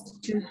use.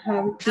 You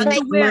have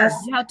to wear.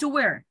 You have to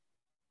wear.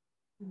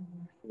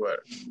 Where?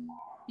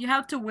 You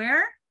have to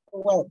wear.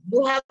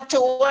 You have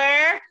to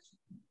wear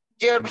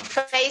your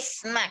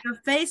face mask. Your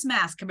face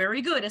mask.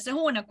 Very good. Esa es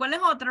una. ¿Cuál es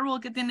otra rule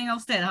que tienen a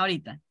ustedes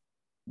ahorita?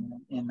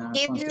 En la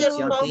Keep construcción,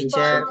 your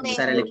teacher, phone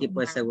usar el in-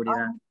 equipo de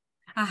seguridad.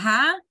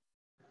 Ajá.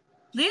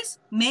 Please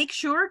make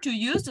sure to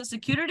use the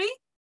security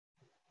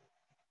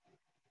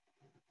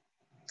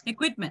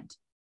equipment.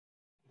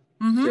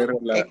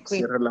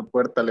 Cierra la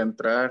puerta al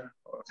entrar.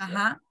 O sea,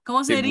 Ajá.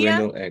 ¿Cómo se diría?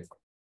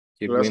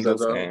 Keep Close the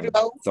windows door. and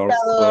Close doors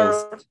the door.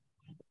 closed.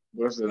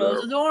 close the Close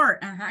door. the door.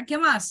 Ajá. ¿Qué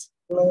más?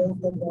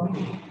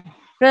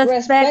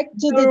 Respect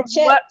to the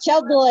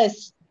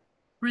childless.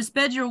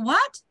 Respect your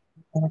what?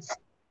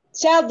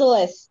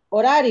 Childless.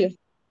 Horario.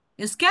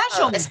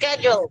 Schedule.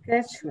 Schedule.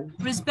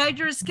 Respect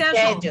your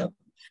schedule. Schedule.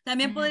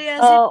 También podría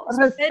decir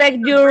respect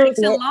your breaks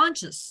and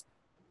lunches,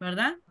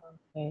 ¿verdad?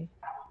 Okay.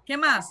 ¿Qué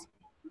más?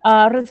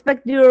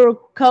 Respect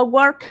your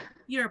cowork.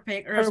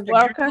 Respect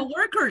your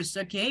coworkers.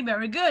 Ok,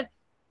 very good.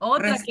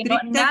 Otra que no,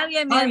 Restricted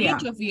nadie me ha area.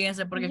 dicho,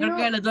 fíjense, porque creo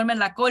que les duerme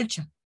la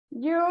colcha.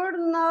 You're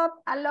not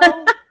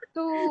allowed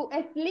to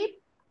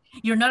sleep.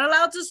 You're not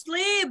allowed to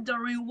sleep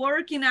during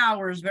working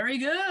hours. Very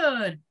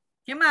good.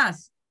 ¿Qué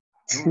más?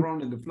 Don't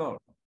run on the floor.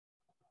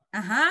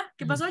 Ajá.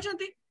 ¿Qué pasó,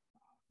 Chanti?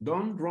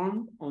 Don't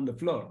run on the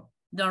floor.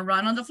 Don't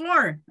run on the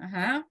floor.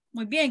 Ajá.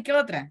 Muy bien. ¿Qué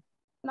otra?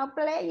 No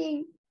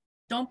playing.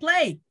 Don't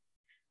play.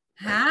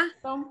 Ajá.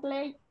 Don't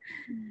play.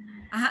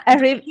 Ajá.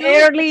 Arrive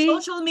early.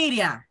 Social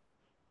media.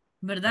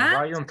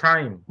 ¿Verdad? Right on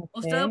time.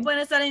 Ustedes pueden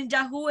estar en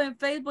Yahoo, en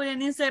Facebook y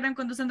en Instagram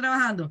cuando estén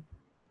trabajando.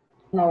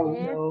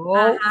 No.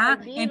 Ajá.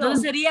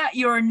 Entonces sería,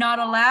 you're not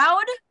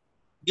allowed.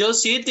 Yo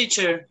sí,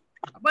 teacher.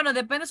 Bueno,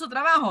 depende de su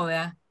trabajo,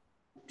 ¿verdad?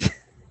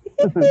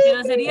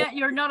 Pero sería,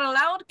 you're not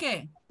allowed,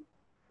 ¿qué?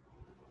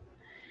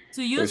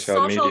 To use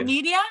social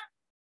media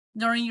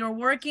during your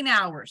working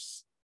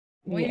hours.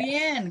 Muy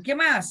bien. ¿Qué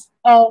más?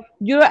 Oh,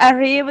 you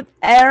arrived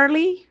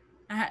early.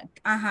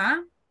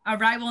 Ajá.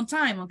 Arrive on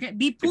time, okay?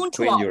 Be puntual.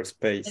 Clean your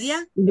space.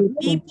 ¿Sería?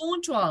 Be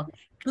puntual.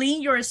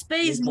 Clean your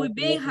space. Muy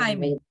bien,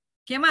 Jaime.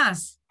 ¿Qué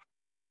más?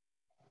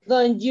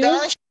 Don't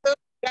use.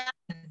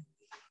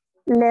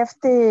 Left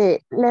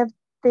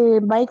the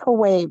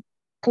microwave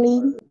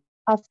clean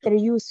after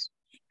use.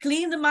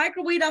 Clean the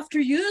microwave after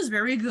use.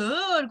 Very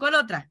good. ¿Cuál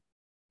otra?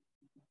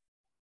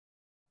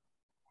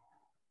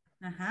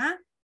 Ajá.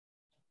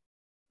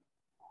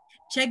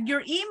 Check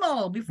your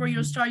email before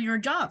you start your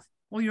job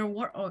or your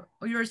work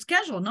or your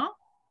schedule, ¿no?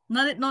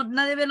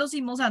 Nadie ve los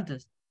emails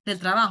antes del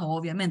trabajo,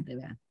 obviamente,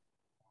 vean.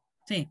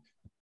 Sí.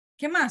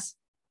 ¿Qué más?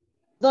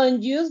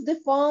 Don't use the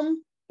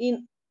phone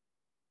in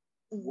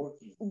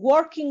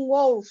working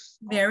hours.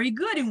 Very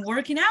good, in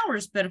working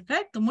hours.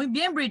 Perfecto. Muy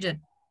bien, Bridget.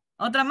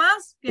 ¿Otra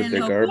más? Put the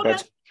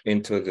garbage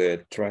into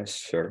the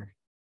trasher.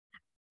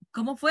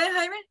 ¿Cómo fue,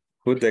 Jaime?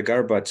 Put the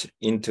garbage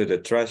into the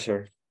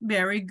trasher.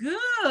 Very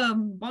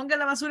good. Ponga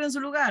la basura en su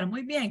lugar.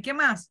 Muy bien. ¿Qué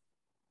más?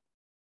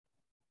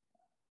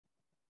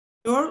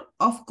 Turn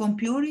off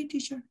computer,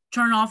 teacher.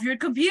 Turn off your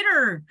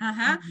computer.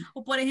 Ajá.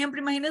 O por ejemplo,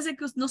 imagínense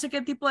que no sé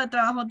qué tipo de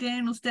trabajo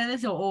tienen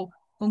ustedes o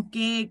con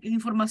qué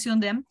información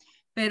den,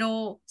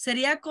 pero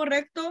sería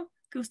correcto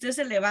que usted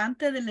se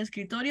levante del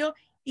escritorio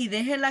y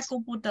deje la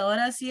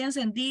computadora así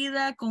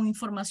encendida con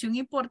información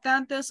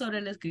importante sobre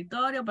el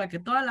escritorio para que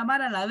toda la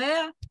mara la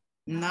vea.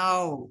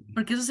 No.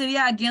 Porque eso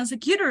sería against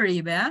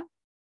security, ¿verdad?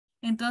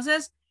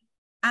 Entonces,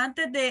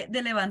 antes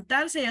de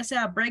levantarse, ya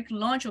sea break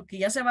lunch o que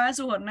ya se va de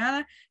su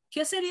jornada,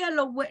 ¿qué sería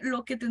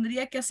lo que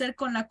tendría que hacer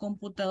con la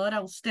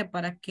computadora usted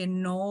para que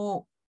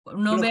no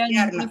vea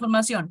ninguna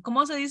información?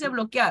 ¿Cómo se dice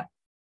bloquear?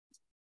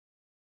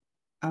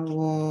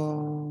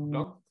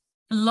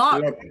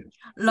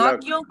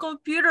 Lock your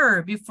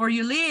computer before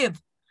you leave.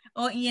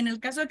 Y en el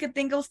caso de que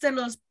tenga usted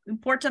los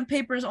important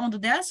papers on the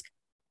desk,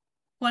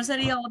 ¿cuál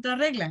sería otra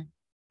regla?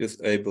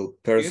 Disable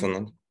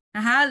personal.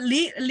 Ajá,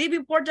 leave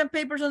important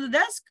papers on the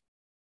desk.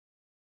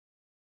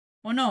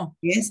 ¿O no?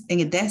 Yes,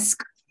 en el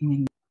desk.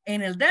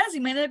 En el desk,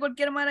 imagínate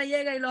cualquier mara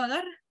llega y lo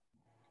agarra.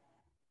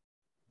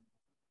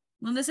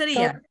 ¿Dónde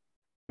sería?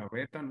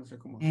 Gaveta, no sé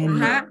cómo.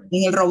 Ajá.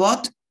 En el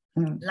robot.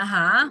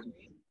 Ajá.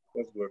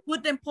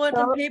 Put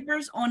important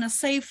papers on a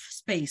safe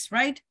space,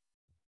 right?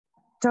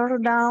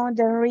 Turn down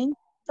the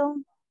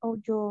ringtone of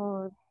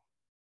your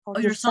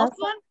cell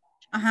phone.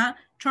 Ajá.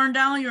 Turn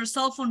down your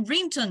cell phone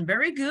ringtone.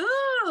 Very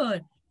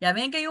good. Ya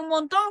ven que hay un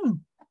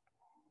montón.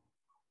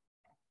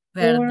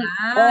 ¿Verdad?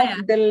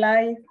 Off the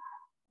light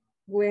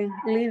when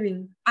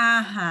leaving.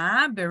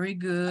 Ajá. Very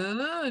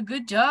good.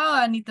 Good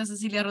job, Anita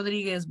Cecilia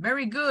Rodríguez.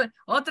 Very good.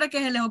 ¿Otra que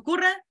se les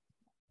ocurra?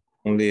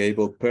 Only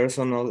able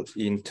personal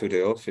into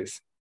the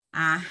office.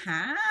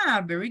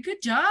 Ajá, very good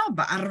job,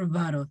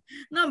 bárbaro.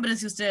 No, hombre,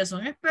 si ustedes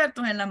son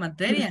expertos en la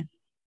materia.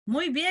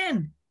 Muy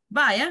bien,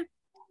 vaya,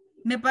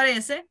 me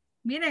parece.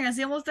 Miren,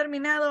 así hemos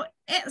terminado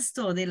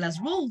esto de las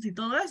rules y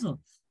todo eso.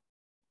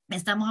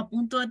 Estamos a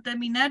punto de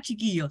terminar,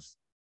 chiquillos.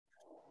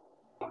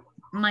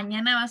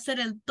 Mañana va a ser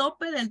el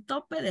tope del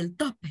tope del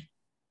tope.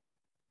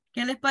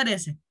 ¿Qué les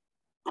parece?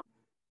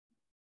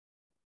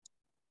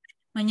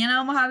 Mañana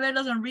vamos a ver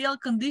los unreal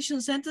condition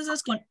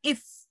sentences con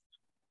if.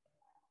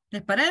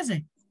 ¿Les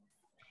parece?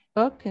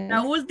 Okay.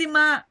 La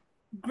última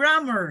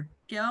grammar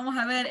que vamos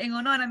a ver en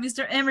honor a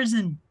Mr.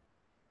 Emerson.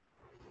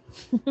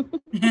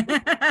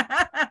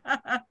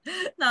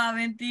 No,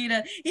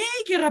 mentira. ¡Ey,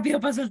 qué rápido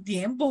pasó el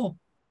tiempo!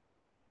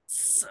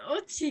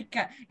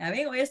 Chica. Ya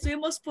ven, hoy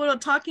estuvimos puro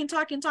talking.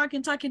 Bien.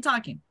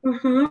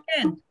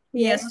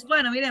 Y eso es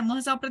bueno, miren, hemos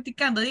estado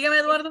practicando. Dígame,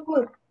 Eduardo.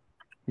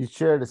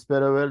 Teacher,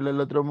 espero verle el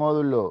otro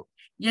módulo.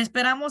 Y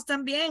esperamos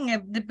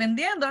también,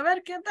 dependiendo, a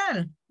ver qué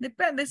tal.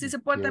 Depende si se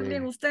portan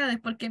bien ustedes,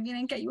 porque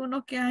miren que hay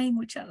unos que hay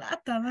mucha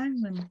lata,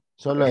 ¿verdad?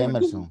 Solo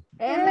Emerson.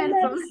 Yo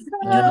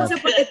no sé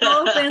por qué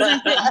todos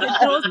piensan que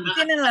todos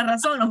tienen la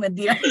razón, no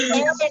mentiras.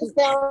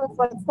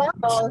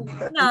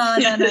 No.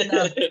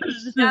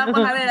 Ya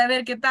vamos a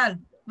ver qué tal.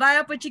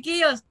 Vaya pues,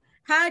 chiquillos.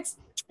 Hugs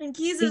and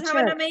kisses. Have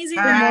an amazing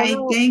day.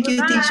 Bye. Thank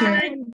you, teacher.